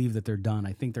don't believe that they're done.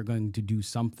 I think they're going to do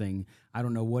something. I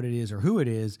don't know what it is or who it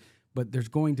is, but there's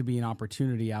going to be an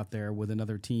opportunity out there with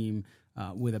another team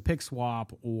with a pick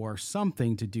swap or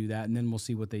something to do that, and then we'll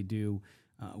see what they do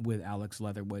with Alex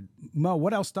Leatherwood. Mo,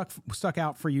 what else stuck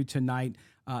out for you tonight?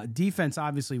 Defense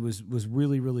obviously was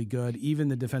really, really good. Even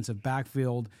the defensive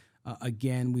backfield,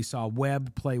 again, we saw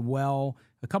Webb play well.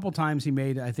 A couple times he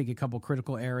made, I think, a couple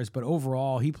critical errors, but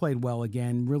overall he played well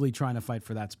again, really trying to fight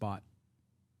for that spot.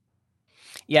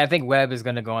 Yeah, I think Webb is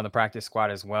going to go on the practice squad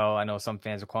as well. I know some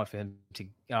fans are calling for him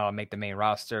to make the main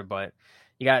roster, but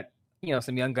you got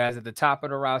some young guys at the top of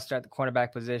the roster at the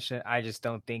cornerback position. I just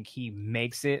don't think he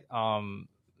makes it.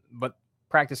 But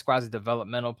practice squad is a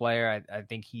developmental player. I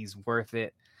think he's worth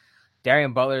it.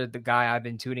 Darian Butler, the guy I've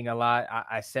been tuning a lot.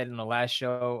 I said in the last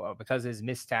show, because of his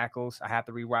missed tackles, I have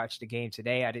to rewatch the game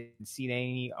today. I didn't see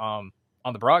any on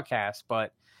the broadcast,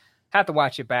 but have to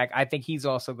watch it back. I think he's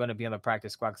also going to be on the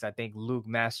practice squad because I think Luke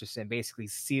Masterson basically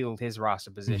sealed his roster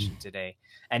position today.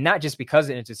 And not just because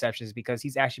of interceptions, because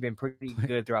he's actually been pretty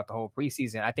good throughout the whole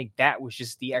preseason. I think that was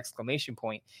just the exclamation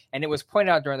point. And it was pointed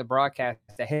out during the broadcast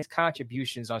that his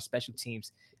contributions on special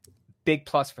teams, big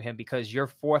plus for him, because your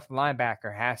fourth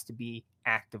linebacker has to be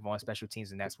active on special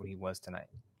teams, and that's what he was tonight.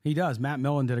 He does. Matt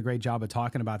Millen did a great job of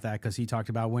talking about that because he talked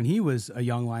about when he was a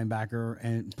young linebacker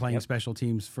and playing special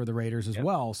teams for the Raiders as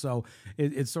well. So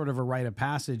it's sort of a rite of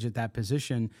passage at that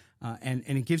position, and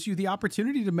it gives you the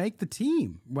opportunity to make the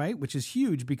team, right, which is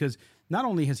huge because not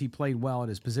only has he played well at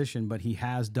his position, but he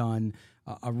has done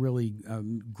a really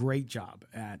great job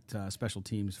at special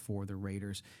teams for the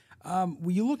Raiders.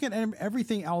 When you look at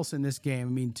everything else in this game,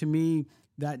 I mean, to me,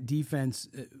 that defense,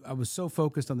 I was so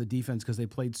focused on the defense because they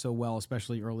played so well,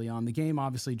 especially early on. The game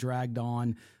obviously dragged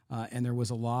on, and there was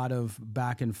a lot of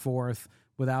back and forth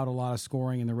without a lot of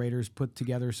scoring, and the Raiders put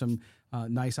together some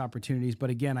nice opportunities. But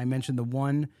again, I mentioned the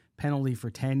one penalty for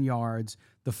 10 yards,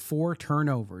 the 4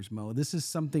 turnovers, Mo. This is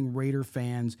something Raider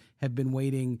fans have been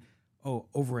waiting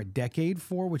over a decade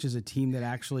for, which is a team that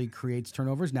actually creates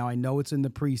turnovers. Now, I know it's in the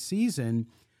preseason,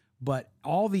 but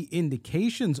all the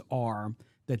indications are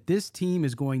that this team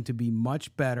is going to be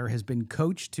much better, has been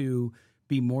coached to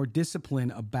be more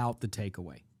disciplined about the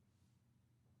takeaway.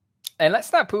 And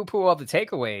let's not poo-poo all the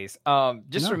takeaways.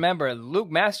 Remember, Luke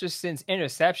Masterson's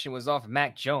interception was off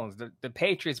Mac Jones. The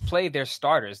Patriots played their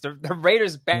starters. The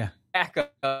Raiders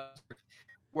backup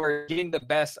were getting the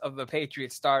best of the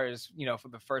Patriots starters, for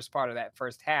the first part of that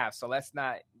first half. So let's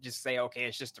not just say, okay,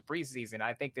 it's just a preseason.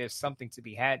 I think there's something to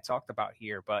be talked about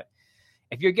here. But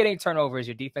if you're getting turnovers,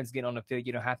 your defense getting on the field,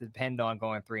 you don't have to depend on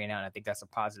going 3 and out. I think that's a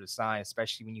positive sign,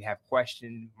 especially when you have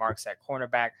question marks at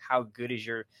cornerback. How good is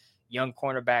your young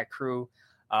cornerback crew?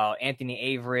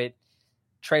 Anthony Averett,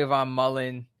 Trayvon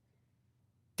Mullen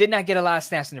did not get a lot of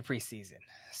snaps in the preseason.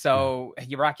 So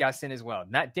Yabrak Yassin as well.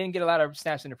 Didn't get a lot of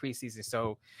snaps in the preseason.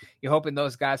 So you're hoping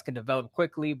those guys can develop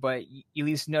quickly, but you at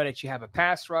least know that you have a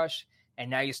pass rush, and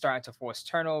now you're starting to force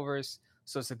turnovers.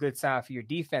 So it's a good sign for your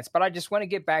defense. But I just want to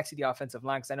get back to the offensive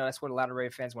line because I know that's what a lot of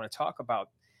Raider fans want to talk about.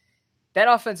 That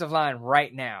offensive line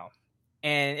right now,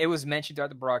 and it was mentioned throughout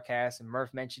the broadcast, and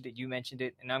Murph mentioned it, you mentioned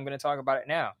it, and I'm going to talk about it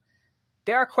now.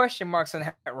 There are question marks on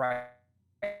that right.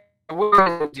 What we're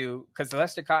going to do, because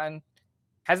Lester Cotton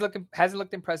hasn't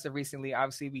looked impressive recently.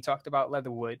 Obviously, we talked about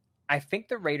Leatherwood. I think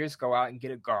the Raiders go out and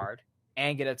get a guard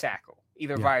and get a tackle,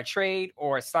 either via trade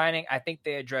or a signing. I think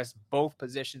they address both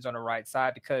positions on the right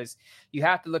side because you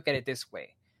have to look at it this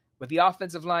way. With the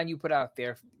offensive line you put out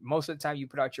there, most of the time you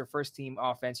put out your first team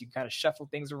offense, you kind of shuffle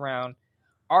things around.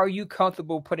 Are you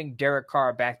comfortable putting Derek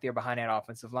Carr back there behind that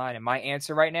offensive line? And my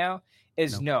answer right now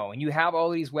is no. And you have all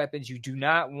these weapons. You do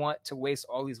not want to waste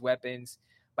all these weapons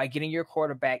by getting your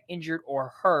quarterback injured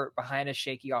or hurt behind a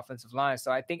shaky offensive line.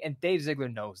 So I think, and Dave Ziegler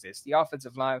knows this, the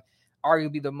offensive line,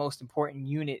 arguably the most important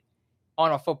unit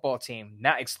on a football team,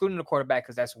 not excluding the quarterback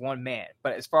because that's one man.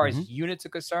 But as far as units are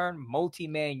concerned,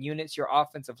 multi-man units, your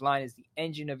offensive line is the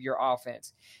engine of your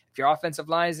offense. If your offensive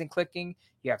line isn't clicking,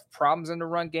 you have problems in the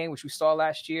run game, which we saw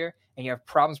last year, and you have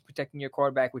problems protecting your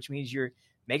quarterback, which means you're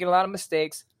making a lot of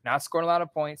mistakes, not scoring a lot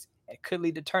of points. It could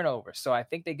lead to turnovers. So I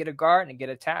think they get a guard and get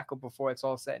a tackle before it's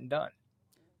all said and done.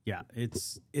 Yeah,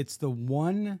 it's the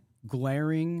one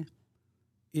glaring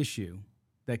issue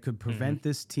that could prevent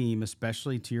this team,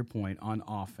 especially to your point on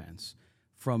offense,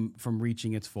 from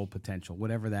reaching its full potential,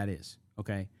 whatever that is.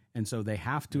 Okay, and so they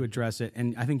have to address it.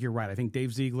 And I think you're right. I think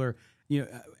Dave Ziegler, you know,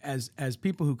 as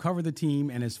people who cover the team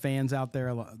and as fans out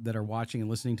there that are watching and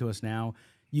listening to us now,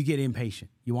 you get impatient.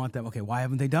 You want them. Okay, why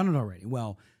haven't they done it already?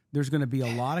 Well, there's going to be a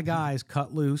lot of guys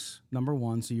cut loose, number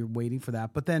one, so you're waiting for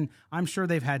that. But then I'm sure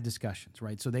they've had discussions,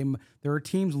 right? So there are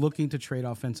teams looking to trade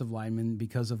offensive linemen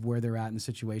because of where they're at in the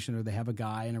situation, or they have a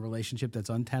guy in a relationship that's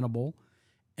untenable,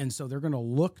 and so they're going to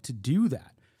look to do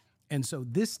that. And so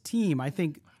this team, I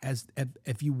think,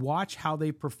 if you watch how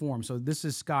they perform, so this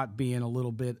is Scott being a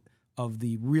little bit of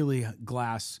the really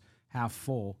glass half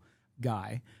full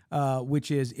guy,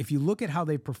 which is if you look at how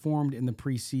they performed in the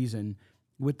preseason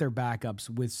with their backups,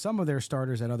 with some of their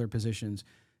starters at other positions,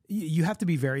 you have to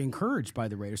be very encouraged by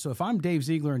the Raiders. So if I'm Dave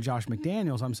Ziegler and Josh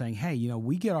McDaniels, I'm saying, hey, you know,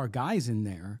 we get our guys in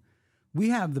there, we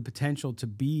have the potential to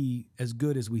be as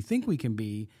good as we think we can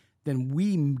be, then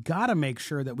we got to make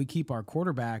sure that we keep our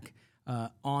quarterback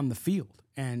on the field.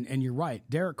 And you're right,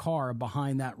 Derek Carr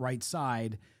behind that right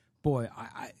side, boy,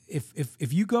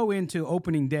 if you go into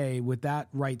opening day with that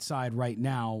right side right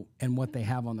now and what they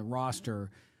have on the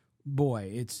roster, boy,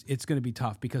 it's going to be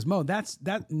tough because Mo,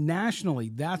 that nationally,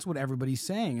 that's what everybody's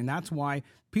saying, and that's why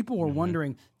people were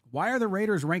wondering why are the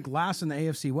Raiders ranked last in the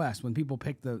AFC West when people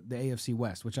pick the AFC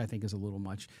West, which I think is a little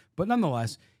much, but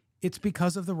nonetheless, it's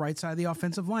because of the right side of the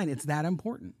offensive line. It's that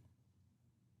important.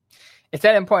 It's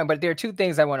that important, but there are two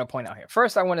things I want to point out here.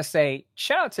 First, I want to say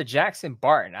shout out to Jackson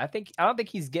Barton. I don't think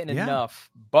he's getting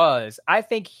enough buzz. I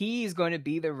think he's going to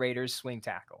be the Raiders swing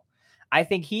tackle. I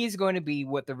think he's going to be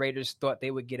what the Raiders thought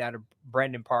they would get out of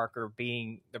Brendan Parker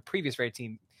being the previous Raider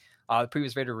team, the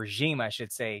previous Raider regime, I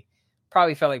should say.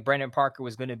 Probably felt like Brendan Parker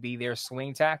was going to be their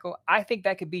swing tackle. I think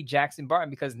that could be Jackson Barton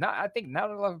because I think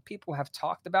not a lot of people have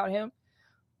talked about him,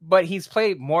 but he's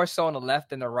played more so on the left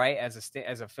than the right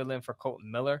as a fill-in for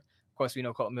Colton Miller. Of course, we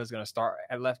know Colton Miller is going to start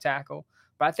at left tackle,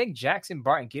 but I think Jackson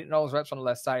Barton getting all those reps on the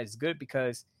left side is good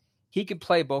because he can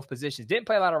play both positions. Didn't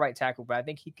play a lot of right tackle, but I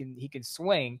think he can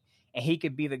swing. And he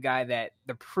could be the guy that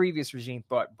the previous regime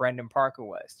thought Brendan Parker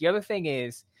was. The other thing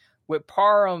is, with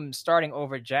Parham starting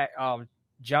over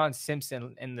John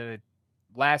Simpson in the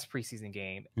last preseason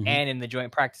game and in the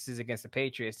joint practices against the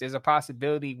Patriots, there's a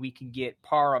possibility we can get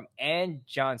Parham and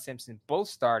John Simpson both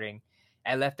starting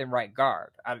at left and right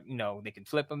guard. They can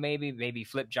flip them maybe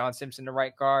flip John Simpson to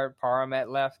right guard, Parham at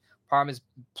left. Parham has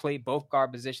played both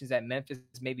guard positions at Memphis.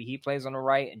 Maybe he plays on the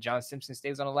right and John Simpson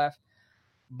stays on the left.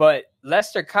 But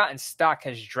Lester Cotton's stock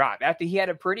has dropped after he had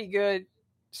a pretty good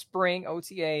spring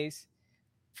OTAs.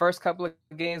 First couple of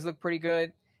games looked pretty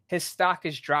good. His stock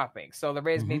is dropping. So the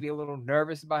Raiders may be a little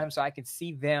nervous about him. So I can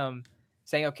see them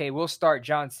saying, okay, we'll start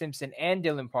John Simpson and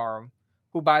Dylan Parham,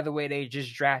 who, by the way, they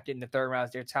just drafted in the third round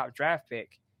as their top draft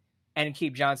pick, and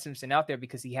keep John Simpson out there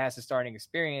because he has the starting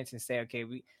experience and say, okay,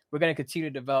 we're going to continue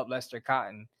to develop Lester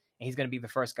Cotton, and he's going to be the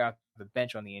first guy off the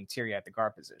bench on the interior at the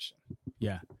guard position.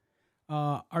 Yeah.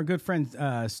 Our good friend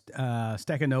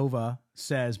Stekanova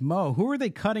says, Mo, who are they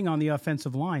cutting on the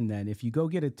offensive line then? If you go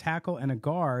get a tackle and a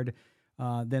guard,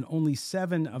 then only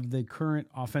 7 of the current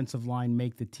offensive line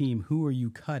make the team. Who are you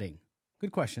cutting?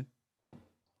 Good question.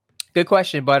 Good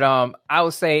question, but I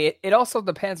would say it also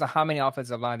depends on how many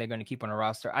offensive line they're going to keep on the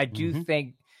roster. I do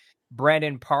think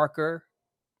Brandon Parker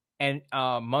and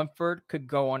Munford could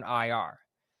go on IR.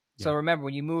 So remember,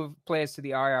 when you move players to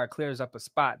the IR, it clears up a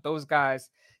spot. Those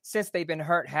guys, since they've been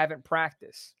hurt, haven't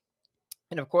practiced.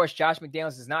 And, of course, Josh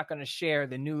McDaniels is not going to share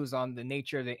the news on the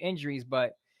nature of the injuries,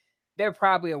 but they're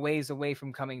probably a ways away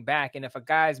from coming back. And if a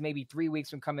guy's maybe 3 weeks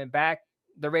from coming back,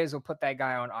 the Raiders will put that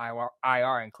guy on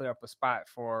IR and clear up a spot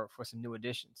for some new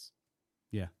additions.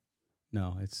 Yeah.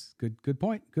 No, it's good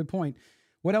point. Good point.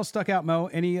 What else stuck out, Mo?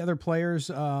 Any other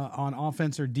players on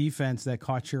offense or defense that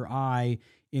caught your eye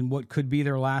in what could be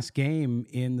their last game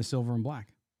in the silver and black?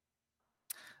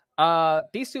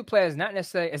 These two players,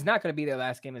 it's not going to be their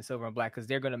last game in silver and black because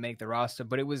they're going to make the roster,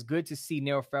 but it was good to see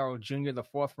Neil Farrell Jr., the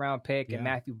 4th round pick, and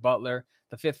Matthew Butler,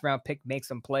 the 5th round pick, make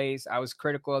some plays. I was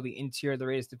critical of the interior of the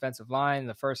Raiders defensive line in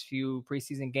the first few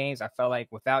preseason games. I felt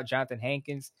like without Jonathan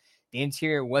Hankins, the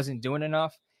interior wasn't doing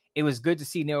enough. It was good to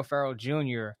see Neil Farrell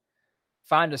Jr.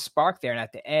 find a spark there. And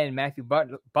at the end, Matthew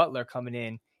Butler coming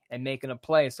in and making a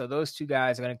play. So those two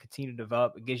guys are going to continue to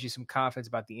develop. It gives you some confidence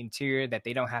about the interior that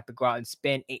they don't have to go out and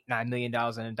spend $8-9 million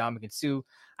on Ndamukong Suh.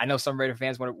 I know some Raider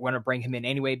fans want to bring him in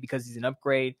anyway because he's an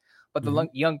upgrade, but the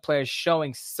young players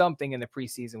showing something in the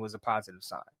preseason was a positive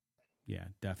sign. Yeah,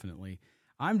 definitely.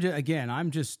 I'm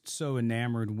just so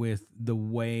enamored with the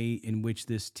way in which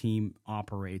this team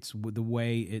operates, with the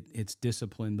way it's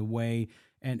disciplined, the way,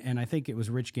 and I think it was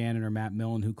Rich Gannon or Matt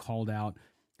Millen who called out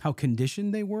how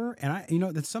conditioned they were.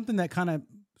 And that's something that kind of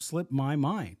slipped my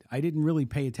mind. I didn't really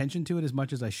pay attention to it as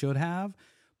much as I should have.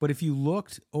 But if you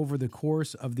looked over the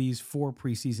course of these 4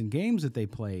 preseason games that they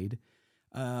played,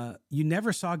 you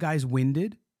never saw guys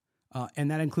winded.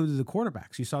 And that included the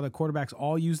quarterbacks. You saw the quarterbacks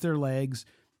all use their legs,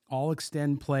 all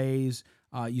extend plays.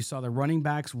 You saw the running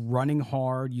backs running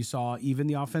hard. You saw even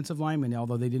the offensive linemen,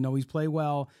 although they didn't always play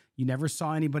well, you never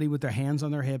saw anybody with their hands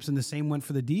on their hips, and the same went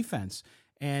for the defense.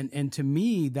 And to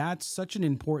me, that's such an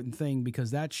important thing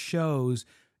because that shows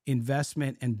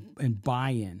investment and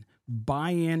buy-in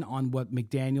on what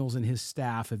McDaniels and his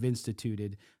staff have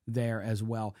instituted there as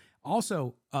well.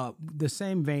 Also, the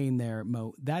same vein there,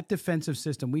 Mo, that defensive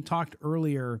system, we talked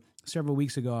earlier several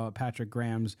weeks ago about Patrick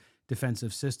Graham's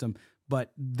defensive system,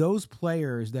 but those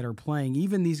players that are playing,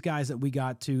 even these guys that we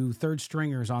got to third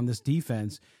stringers on this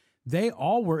defense, they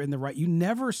all were in the right. You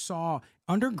never saw,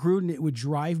 under Gruden, it would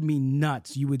drive me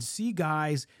nuts. You would see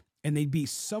guys and they'd be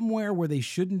somewhere where they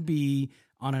shouldn't be,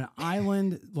 on an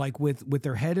island, like with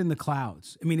their head in the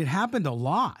clouds. I mean, it happened a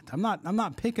lot. I'm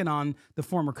not picking on the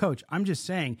former coach. I'm just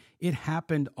saying it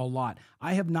happened a lot.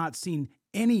 I have not seen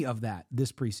any of that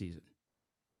this preseason.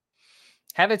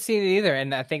 Haven't seen it either.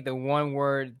 And I think the one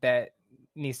word that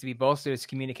needs to be bolstered is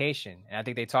communication. And I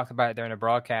think they talked about it during the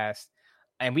broadcast.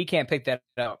 And we can't pick that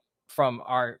up from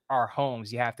our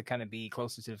homes. You have to kind of be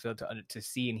closer to the field to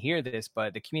see and hear this.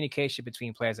 But the communication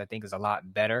between players, I think, is a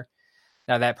lot better.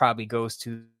 Now, that probably goes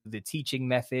to the teaching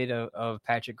method of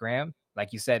Patrick Graham.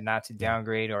 Like you said, not to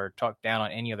downgrade or talk down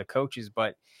on any other coaches,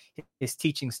 but his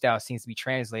teaching style seems to be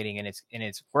translating, and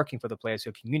it's working for the players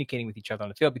who are communicating with each other on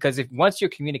the field. Because if once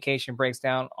your communication breaks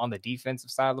down on the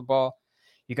defensive side of the ball,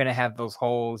 you're going to have those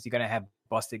holes. You're going to have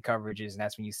busted coverages, and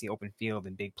that's when you see open field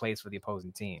and big plays for the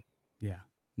opposing team. Yeah,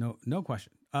 no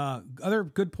question. Other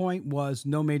good point was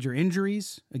no major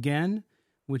injuries again,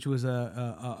 which was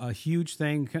a huge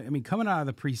thing. I mean, coming out of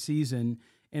the preseason,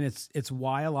 and it's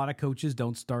why a lot of coaches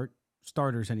don't start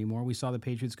starters anymore. We saw the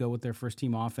Patriots go with their first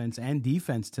team offense and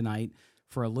defense tonight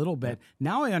for a little bit.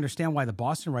 Now I understand why the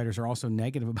Boston writers are also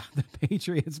negative about the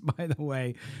Patriots, by the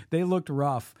way. They looked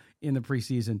rough in the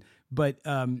preseason. But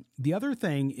the other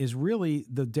thing is really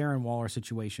the Darren Waller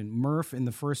situation. Murph, in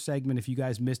the first segment, if you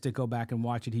guys missed it, go back and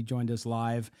watch it. He joined us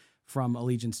live from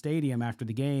Allegiant Stadium after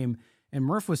the game. And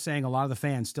Murph was saying a lot of the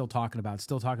fans still talking about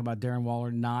Darren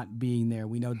Waller not being there.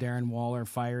 We know Darren Waller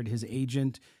fired his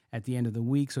agent at the end of the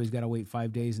week, so he's got to wait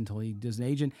 5 days until he does an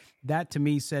agent. That, to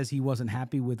me, says he wasn't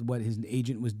happy with what his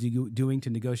agent was doing to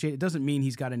negotiate. It doesn't mean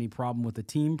he's got any problem with the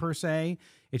team, per se.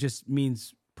 It just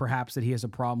means perhaps that he has a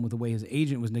problem with the way his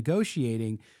agent was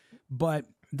negotiating. But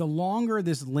the longer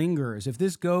this lingers, if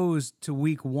this goes to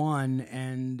week 1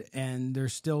 and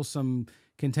there's still some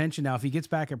contention now, if he gets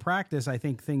back at practice, I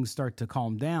think things start to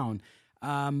calm down.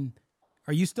 Are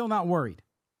you still not worried?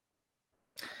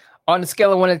 On the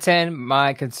scale of 1 to 10,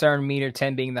 my concern meter,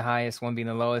 10 being the highest, 1 being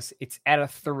the lowest, it's at a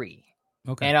 3.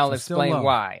 Okay. And I'll explain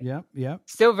why. Yeah.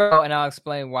 Still very low, and I'll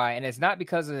explain why. And it's not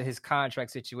because of his contract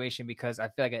situation, because I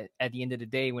feel like at the end of the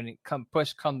day, when it come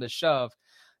to shove,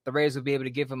 the Raiders will be able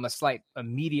to give him a slight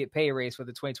immediate pay raise for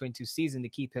the 2022 season to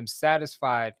keep him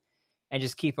satisfied and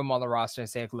just keep him on the roster and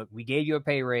say, look, we gave you a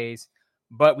pay raise,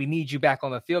 but we need you back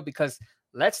on the field. Because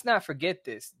let's not forget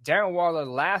this. Darren Waller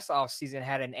last offseason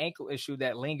had an ankle issue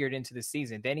that lingered into the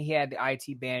season. Then he had the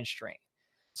IT band strain.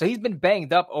 So he's been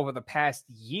banged up over the past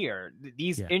year.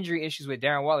 These injury issues with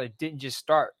Darren Waller didn't just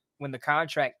start when the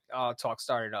contract talk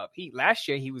started up. Last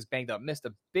year he was banged up, missed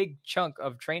a big chunk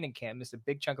of training camp, missed a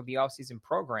big chunk of the offseason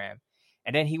program.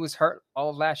 And then he was hurt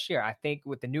all of last year. I think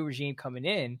with the new regime coming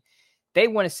in, they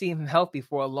want to see him healthy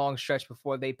for a long stretch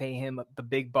before they pay him the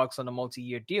big bucks on a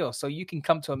multi-year deal. So you can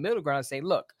come to a middle ground and say,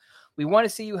 look, we want to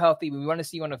see you healthy. We want to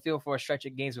see you on the field for a stretch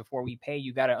of games before we pay you.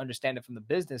 You got to understand it from the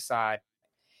business side.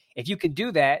 If you can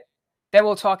do that, then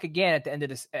we'll talk again at the end of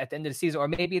the season, or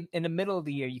maybe in the middle of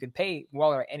the year. You can pay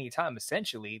Waller at any time,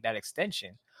 essentially, that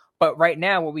extension. But right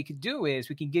now, what we could do is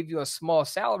we can give you a small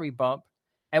salary bump,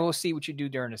 and we'll see what you do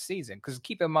during the season. Because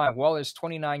keep in mind, Waller's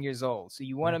 29 years old. So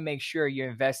you want to make sure you're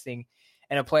investing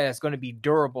in a player that's going to be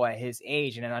durable at his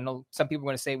age. And I know some people are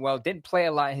going to say, well, didn't play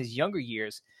a lot in his younger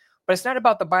years. But it's not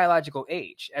about the biological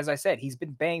age. As I said, he's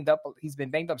been banged up. He's been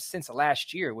banged up since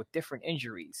last year with different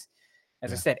injuries.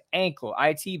 As I said, ankle,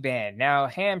 IT band, now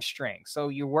hamstring. So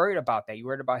you're worried about that. You're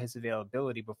worried about his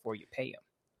availability before you pay him.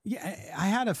 Yeah, I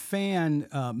had a fan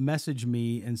message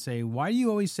me and say, why do you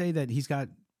always say that he's got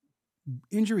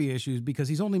injury issues? Because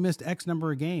he's only missed X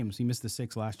number of games. He missed the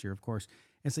 6 last year, of course.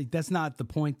 It's like, that's not the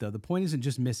point, though. The point isn't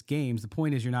just missed games. The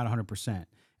point is you're not 100%.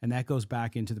 And that goes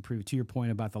back into to your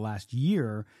point about the last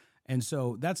year. And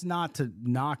so that's not to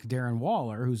knock Darren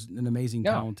Waller, who's an amazing,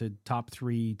 talented top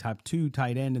 3, top 2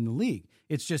 tight end in the league.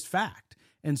 It's just fact.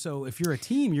 And so if you're a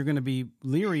team, you're going to be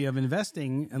leery of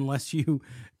investing unless you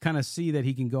kind of see that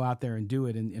he can go out there and do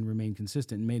it and remain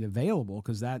consistent and made available,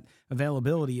 because that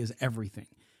availability is everything.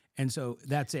 And so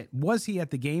that's it. Was he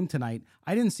at the game tonight?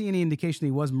 I didn't see any indication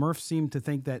he was. Murph seemed to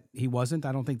think that he wasn't.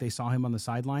 I don't think they saw him on the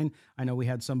sideline. I know we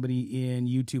had somebody in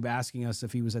YouTube asking us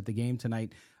if he was at the game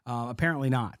tonight. Apparently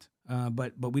not.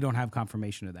 But we don't have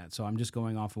confirmation of that. So I'm just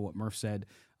going off of what Murph said.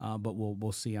 But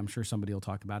we'll see. I'm sure somebody will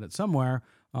talk about it somewhere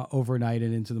overnight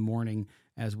and into the morning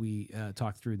as we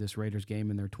talk through this Raiders game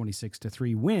and their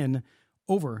 26-3 win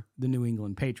over the New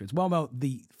England Patriots. Well, no,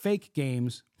 the fake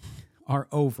games are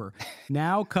over.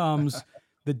 Now comes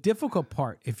the difficult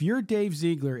part. If you're Dave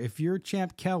Ziegler, if you're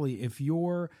Champ Kelly, if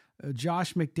you're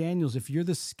Josh McDaniels, if you're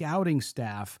the scouting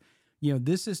staff,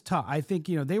 this is tough. I think,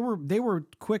 they were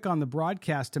quick on the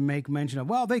broadcast to make mention of,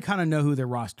 well, they kind of know who their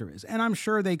roster is. And I'm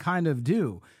sure they kind of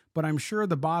do. But I'm sure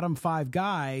the bottom 5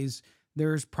 guys,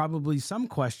 there's probably some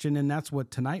question, and that's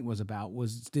what tonight was about,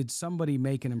 was did somebody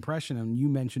make an impression? And you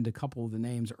mentioned a couple of the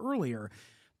names earlier.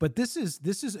 But this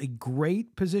is a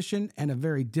great position and a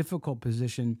very difficult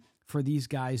position for these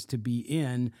guys to be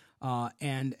in.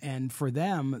 And for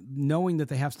them, knowing that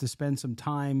they have to spend some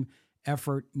time,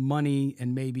 effort, money,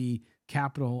 and maybe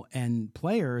capital and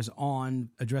players on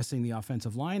addressing the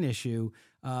offensive line issue.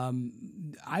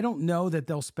 I don't know that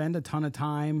they'll spend a ton of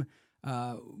time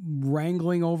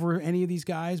wrangling over any of these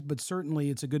guys, but certainly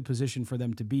it's a good position for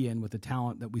them to be in with the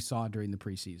talent that we saw during the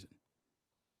preseason.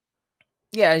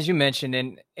 Yeah, as you mentioned,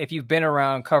 and if you've been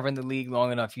around covering the league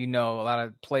long enough, a lot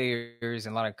of players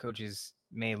and a lot of coaches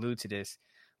may allude to this,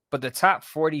 but the top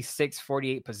 46,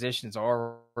 48 positions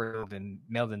are already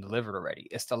mailed and delivered already.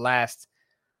 It's the last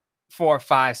 4 or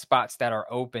 5 spots that are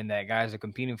open that guys are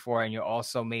competing for, and you're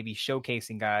also maybe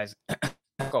showcasing guys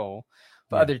goal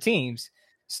for other teams.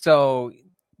 So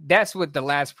that's what the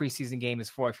last preseason game is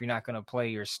for if you're not going to play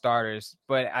your starters.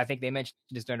 But I think they mentioned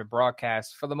this during the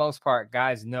broadcast. For the most part,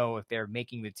 guys know if they're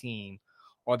making the team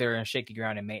or they're in shaky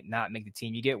ground and may not make the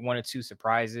team. You get 1 or 2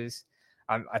 surprises.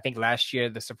 I think last year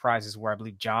the surprises were, I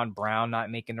believe, John Brown not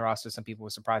making the roster. Some people were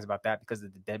surprised about that because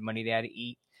of the dead money they had to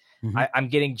eat. Mm-hmm. I'm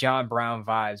getting John Brown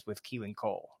vibes with Keelan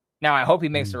Cole. Now, I hope he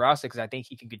makes the roster because I think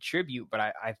he can contribute, but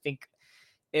I think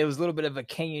it was a little bit of a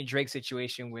Kenyon Drake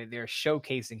situation where they're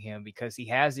showcasing him because he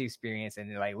has the experience,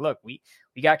 and they're like, look, we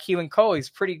got Keelan Cole. He's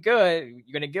pretty good.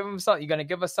 You're going to give him something. You're going to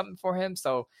give us something for him.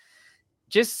 So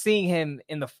just seeing him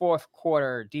in the fourth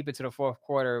quarter, deep into the fourth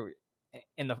quarter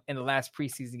in the last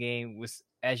preseason game was,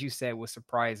 as you said, was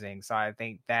surprising. So I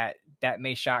think that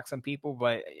may shock some people,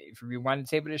 but if you rewind the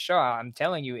tape of the show, I'm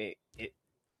telling you,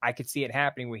 I could see it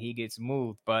happening where he gets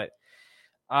moved, but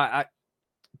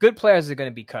good players are going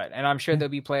to be cut. And I'm sure there'll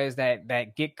be players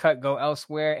that get cut, go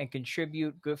elsewhere and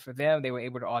contribute. Good for them. They were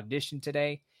able to audition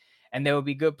today. And there will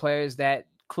be good players that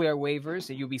clear waivers,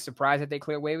 and you'll be surprised that they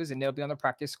clear waivers, and they'll be on the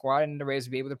practice squad, and the Raiders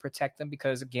will be able to protect them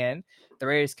because, again, the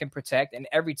Raiders can protect, and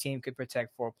every team could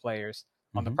protect 4 players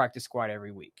on the practice squad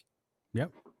every week.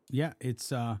 Yep. Yeah,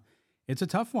 it's a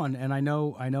tough one. And I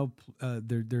know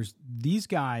there's these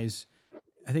guys,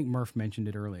 I think Murph mentioned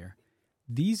it earlier.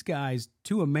 These guys,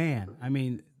 to a man, I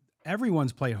mean,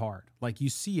 everyone's played hard. Like, you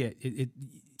see it.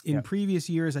 In previous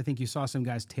years, I think you saw some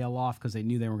guys tail off because they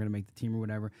knew they were going to make the team or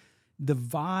whatever. The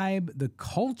vibe, the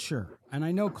culture, and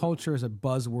I know culture is a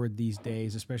buzzword these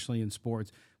days, especially in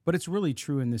sports, but it's really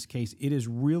true in this case. It is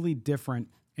really different,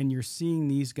 and you're seeing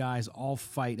these guys all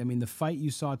fight. I mean, the fight you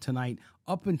saw tonight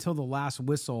up until the last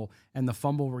whistle and the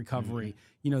fumble recovery,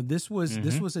 this was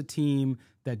a team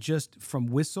that just from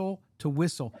whistle to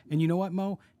whistle. And you know what,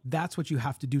 Mo? That's what you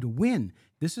have to do to win.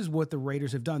 This is what the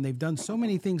Raiders have done. They've done so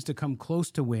many things to come close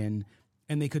to win,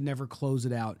 and they could never close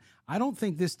it out. I don't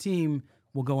think this team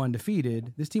will go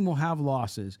undefeated. This team will have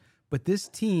losses, but this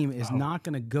team is not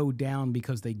going to go down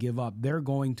because they give up. They're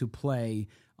going to play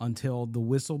until the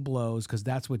whistle blows because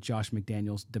that's what Josh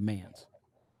McDaniels demands.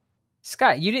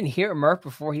 Scott, you didn't hear Murph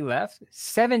before he left?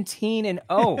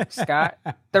 17-0, Scott.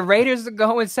 The Raiders are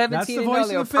going 17-0.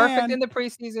 They were perfect in the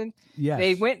preseason. Yes.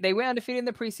 They went undefeated in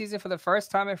the preseason for the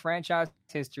first time in franchise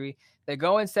history. They're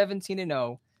going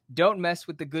 17-0. Don't mess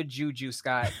with the good juju,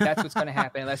 Scott. That's what's going to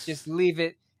happen. Let's just leave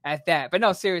it at that. But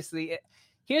no, seriously,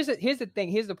 here's the thing.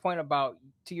 Here's the point about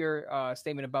to your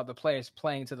statement about the players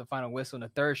playing to the final whistle and the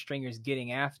third stringers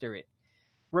getting after it.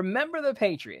 Remember the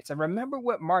Patriots, and remember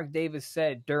what Mark Davis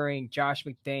said during Josh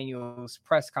McDaniels'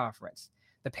 press conference.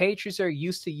 The Patriots are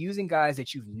used to using guys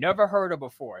that you've never heard of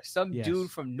before. Some dude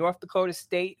from North Dakota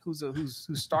State who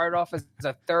started off as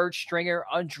a third stringer,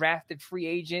 undrafted free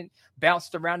agent,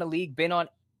 bounced around the league, been on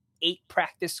 8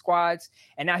 practice squads,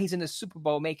 and now he's in the Super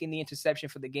Bowl making the interception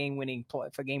for the game-winning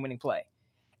play.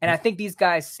 And I think these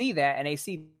guys see that, and they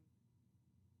see.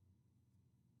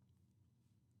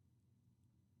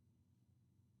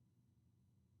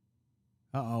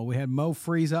 We had Mo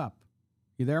freeze up.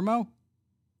 You there, Mo?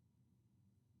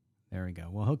 There we go.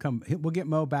 Well, he'll come. We'll get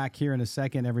Mo back here in a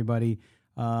second, everybody.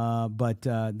 The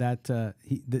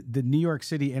New York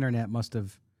City internet must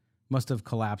have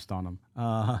collapsed on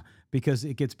him because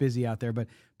it gets busy out there. But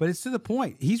it's to the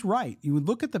point. He's right. You would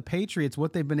look at the Patriots,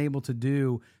 what they've been able to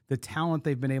do, the talent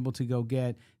they've been able to go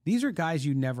get. These are guys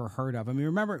you never heard of. I mean,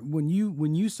 remember when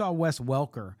you saw Wes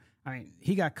Welker? I mean,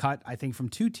 he got cut, I think, from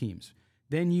 2 teams.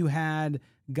 Then you had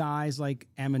guys like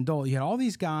Amendola. You had all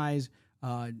these guys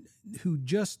who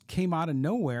just came out of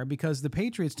nowhere because the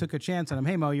Patriots took a chance on him.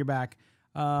 Hey, Mo, you're back.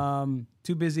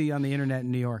 Too busy on the internet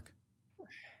in New York.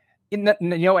 You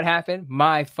know what happened?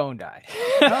 My phone died.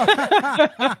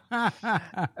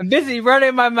 I'm busy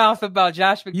running my mouth about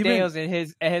Josh McDaniels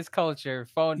and his culture.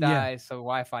 Phone dies, so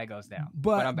Wi-Fi goes down.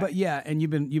 But I'm back. But yeah, and you've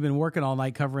been working all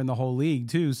night covering the whole league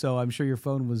too, so I'm sure your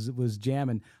phone was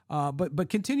jamming. But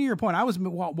continue your point. I was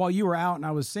while you were out and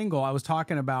I was single, I was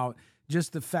talking about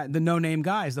just the no-name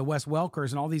guys, the Wes Welkers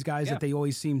and all these guys that they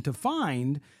always seem to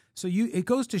find. So it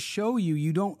goes to show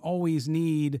you don't always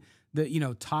need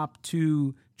the top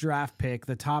 2 draft pick,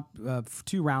 the top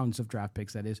 2 rounds of draft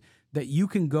picks, that you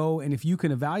can go, and if you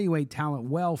can evaluate talent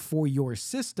well for your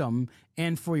system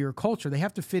and for your culture, they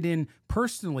have to fit in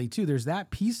personally too. There's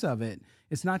that piece of it.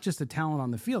 It's not just the talent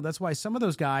on the field. That's why some of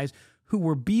those guys who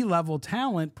were B-level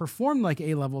talent performed like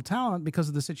A-level talent because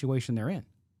of the situation they're in.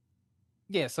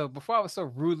 Yeah, so before I was so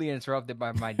rudely interrupted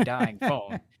by my dying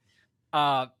phone,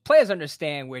 players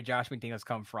understand where Josh McDaniels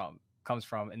comes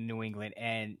from in New England,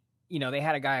 and they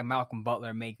had a guy, Malcolm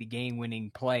Butler, make the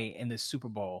game-winning play in the Super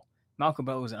Bowl. Malcolm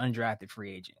Butler was an undrafted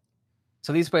free agent.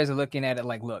 So these players are looking at it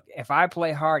like, look, if I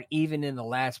play hard, even in the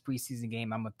last preseason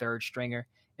game, I'm a third stringer.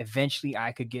 Eventually,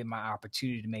 I could get my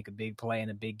opportunity to make a big play in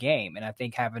a big game. And I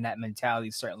think having that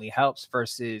mentality certainly helps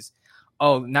versus,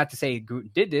 not to say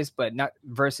Gruden did this, but not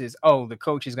versus, the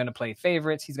coach is going to play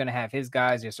favorites. He's going to have his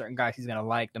guys. There's certain guys he's going to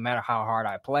like no matter how hard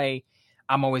I play.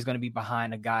 I'm always going to be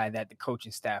behind a guy that the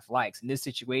coaching staff likes. And this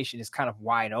situation is kind of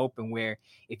wide open where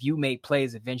if you make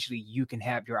plays, eventually you can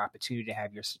have your opportunity to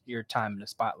have your time in the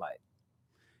spotlight.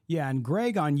 Yeah, and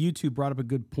Greg on YouTube brought up a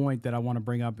good point that I want to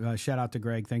bring up. Shout out to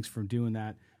Greg. Thanks for doing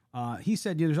that. He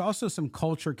said there's also some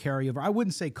culture carryover. I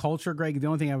wouldn't say culture, Greg. The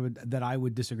only thing I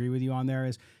would disagree with you on there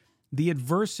is the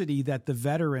adversity that the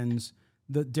veterans,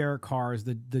 the Derek Carrs,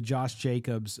 the Josh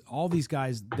Jacobs, all these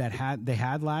guys that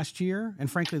had last year, and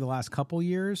frankly the last couple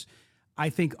years, I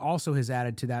think also has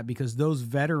added to that because those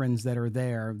veterans that are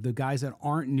there, the guys that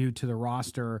aren't new to the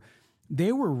roster,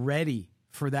 they were ready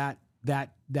for that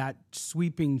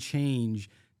sweeping change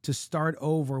to start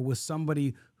over with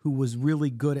somebody who was really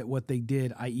good at what they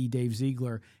did, i.e. Dave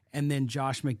Ziegler, and then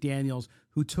Josh McDaniels,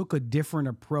 who took a different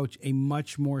approach, a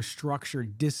much more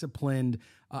structured, disciplined,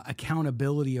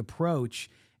 accountability approach.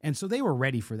 And so they were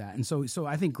ready for that. And so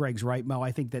I think Greg's right, Mo.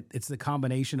 I think that it's the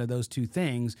combination of those two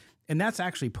things. And that's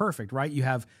actually perfect, right? You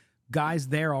have guys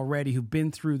there already who've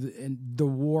been through the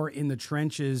war in the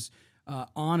trenches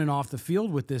on and off the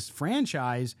field with this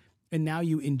franchise. And now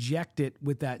you inject it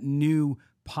with that new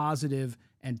positive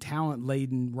and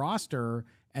talent-laden roster,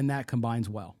 and that combines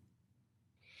well.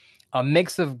 A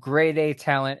mix of grade A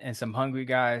talent and some hungry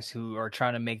guys who are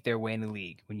trying to make their way in the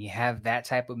league. When you have that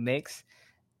type of mix,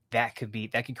 that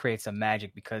can create some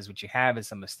magic because what you have is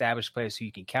some established players who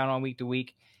you can count on week to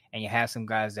week, and you have some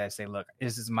guys that say, look,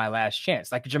 this is my last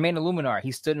chance. Like Jermaine Illuminar,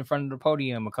 he stood in front of the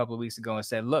podium a couple of weeks ago and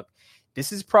said, look,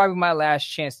 this is probably my last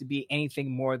chance to be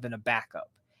anything more than a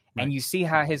backup. Right. And you see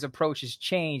how his approach has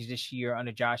changed this year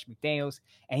under Josh McDaniels,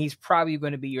 and he's probably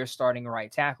going to be your starting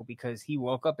right tackle because he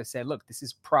woke up and said, look, this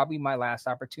is probably my last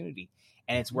opportunity.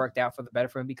 And it's worked out for the better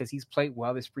for him because he's played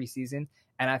well this preseason,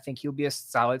 and I think he'll be a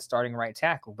solid starting right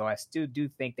tackle, though I still do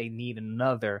think they need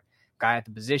another guy at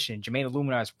the position, Jermaine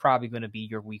Illuminar is probably going to be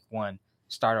your week 1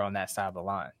 starter on that side of the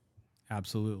line.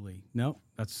 Absolutely. No,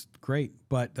 that's great.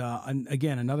 But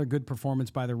again, another good performance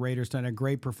by the Raiders. Done a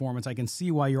great performance. I can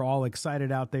see why you're all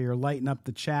excited out there. You're lighting up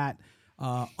the chat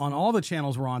on all the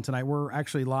channels we're on tonight. We're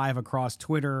actually live across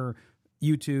Twitter,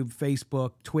 YouTube,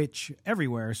 Facebook, Twitch,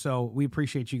 everywhere. So we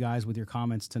appreciate you guys with your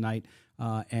comments tonight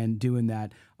and doing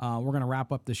that. We're going to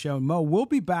wrap up the show. Mo, we'll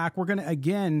be back. We're going to,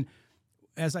 again,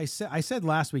 as I said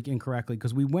last week incorrectly,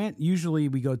 because usually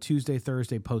we go Tuesday,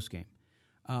 Thursday post-game.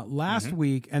 Last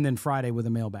week, and then Friday with a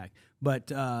mailbag.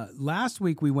 But last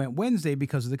week we went Wednesday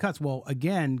because of the cuts. Well,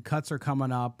 again, cuts are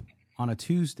coming up on a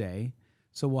Tuesday,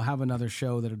 so we'll have another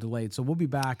show that are delayed. So we'll be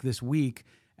back this week,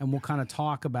 and we'll kind of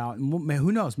talk about, and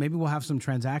who knows, maybe we'll have some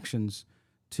transactions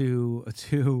to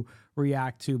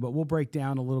react to, but we'll break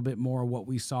down a little bit more what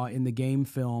we saw in the game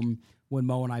film when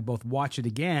Mo and I both watch it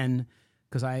again,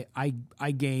 because I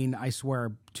gain, I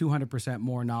swear, 200%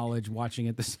 more knowledge watching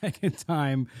it the second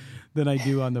time than I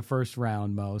do on the first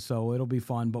round, Mo. So it'll be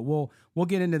fun, but we'll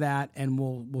get into that, and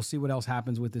we'll see what else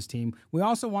happens with this team. We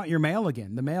also want your mail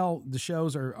again. The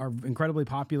shows are incredibly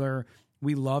popular.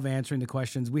 We love answering the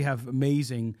questions. We have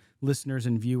amazing listeners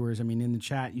and viewers. I mean, in the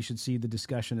chat, you should see the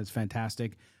discussion. It's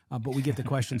fantastic. But we get the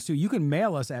questions too. You can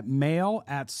mail us at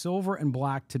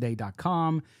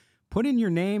mail@silverandblacktoday.com. Put in your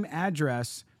name,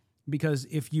 address, because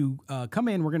if you come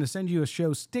in, we're going to send you a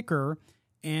show sticker,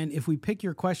 and if we pick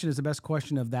your question as the best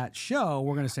question of that show,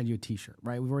 we're going to send you a T-shirt,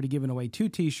 right? We've already given away 2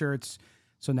 T-shirts,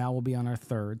 so now we'll be on our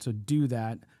 3rd, so do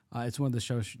that. It's one of the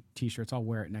show T-shirts. I'll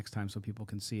wear it next time so people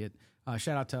can see it.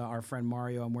 Shout out to our friend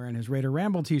Mario. I'm wearing his Raider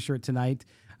Ramble T-shirt tonight.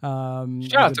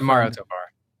 Shout out to Mario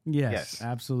Tovar. Yes,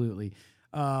 absolutely.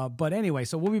 But anyway,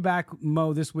 so we'll be back,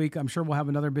 Mo, this week. I'm sure we'll have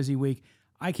another busy week.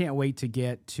 I can't wait to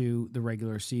get to the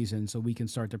regular season so we can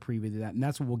start to preview that. And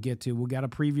that's what we'll get to. We'll got to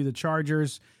preview the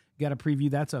Chargers. Got to preview.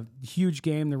 That's a huge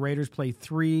game. The Raiders play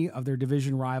 3 of their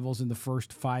division rivals in the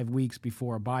first 5 weeks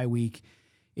before a bye week.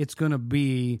 It's going to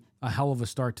be a hell of a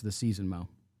start to the season, Mo.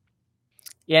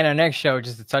 Yeah, and our next show,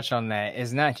 just to touch on that,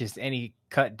 is not just any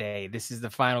cut day. This is the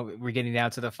final. We're getting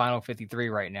down to the final 53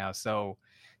 right now. So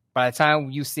by the time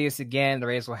you see us again, the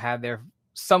Raiders will have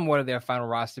somewhat of their final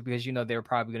roster, because they're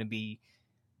probably going to be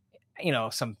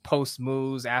some post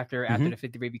moves after the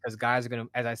 53, because guys are going to,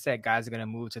 as I said, guys are going to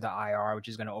move to the IR, which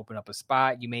is going to open up a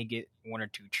spot. You may get 1 or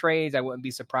 2 trades. I wouldn't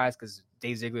be surprised, because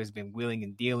Dave Ziegler has been wheeling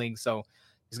and dealing. So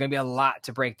there's going to be a lot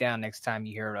to break down next time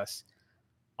you hear us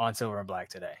on Silver and Black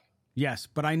Today. Yes,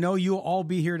 but I know you'll all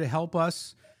be here to help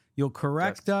us. You'll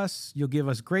correct us. You'll give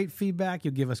us great feedback.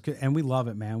 You'll give us, and we love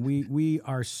it, man. We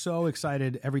are so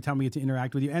excited every time we get to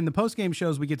interact with you. And the post-game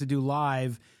shows we get to do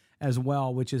live as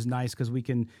well, which is nice because we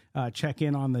can check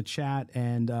in on the chat.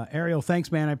 And Ariel,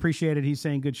 thanks, man. I appreciate it. He's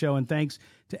saying good show. And thanks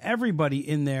to everybody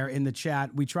in there in the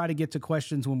chat. We try to get to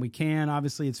questions when we can.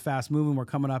 Obviously, it's fast moving. We're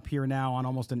coming up here now on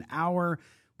almost an hour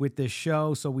with this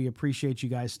show. So we appreciate you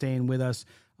guys staying with us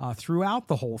throughout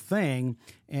the whole thing.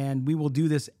 And we will do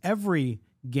this every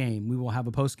game. We will have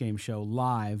a post-game show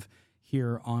live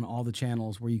here on all the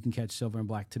channels where you can catch Silver and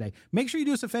Black Today. Make sure you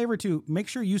do us a favor too. Make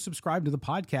sure you subscribe to the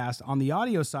podcast on the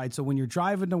audio side. So when you're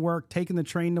driving to work, taking the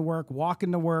train to work,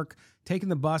 walking to work, taking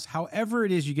the bus, however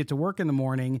it is you get to work in the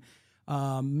morning,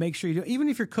 make sure you do. Even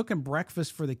if you're cooking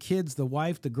breakfast for the kids, the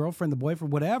wife, the girlfriend, the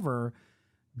boyfriend, whatever,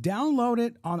 download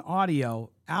it on audio.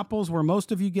 Apple's where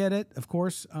most of you get it, of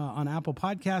course, on Apple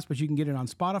Podcasts, but you can get it on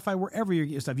Spotify, wherever you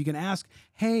get stuff. You can ask,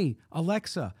 hey,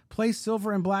 Alexa, play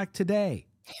Silver and Black Today.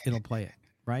 It'll play it,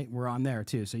 right? We're on there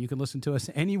too. So you can listen to us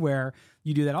anywhere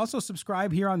you do that. Also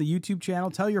subscribe here on the YouTube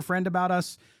channel. Tell your friend about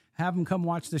us. Have them come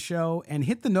watch the show and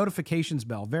hit the notifications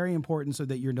bell. Very important so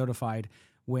that you're notified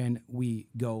when we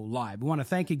go live. We want to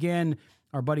thank again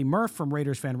our buddy Murph from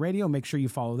Raiders Fan Radio. Make sure you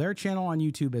follow their channel on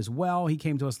YouTube as well. He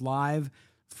came to us live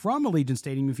from Allegiant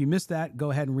Stadium. If you missed that,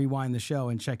 go ahead and rewind the show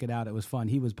and check it out. It was fun.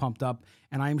 He was pumped up,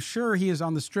 and I'm sure he is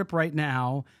on the strip right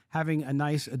now having a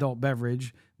nice adult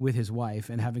beverage with his wife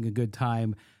and having a good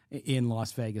time in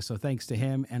Las Vegas. So thanks to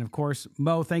him. And, of course,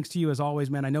 Mo, thanks to you as always,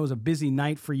 man. I know it was a busy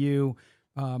night for you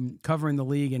covering the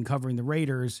league and covering the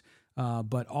Raiders,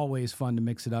 but always fun to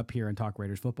mix it up here and talk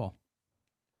Raiders football.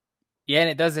 Yeah,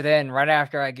 and it does it end right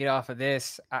after I get off of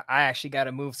this. I actually got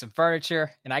to move some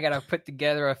furniture, and I got to put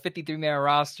together a 53-man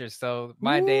roster. So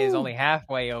my day is only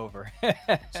halfway over.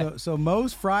 So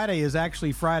Mo's Friday is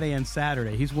actually Friday and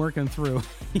Saturday. He's working through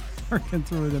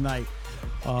the night.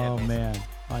 Oh, yeah, man.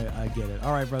 I get it.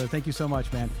 All right, brother. Thank you so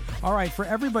much, man. All right, for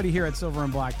everybody here at Silver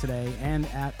and Black today and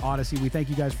at Odyssey, we thank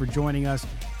you guys for joining us.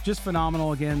 just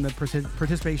phenomenal. Again, the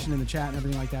participation in the chat and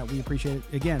everything like that, we appreciate it.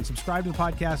 Again, subscribe to the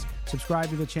podcast, subscribe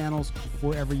to the channels,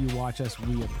 wherever you watch us.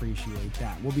 We appreciate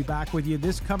that. We'll be back with you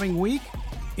this coming week.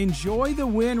 Enjoy the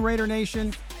win, Raider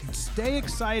Nation. Stay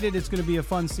excited. It's going to be a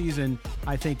fun season,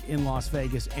 I think, in Las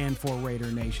Vegas and for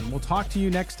Raider Nation. We'll talk to you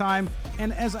next time.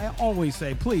 And as I always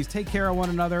say, please take care of one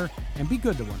another and be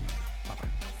good to one another.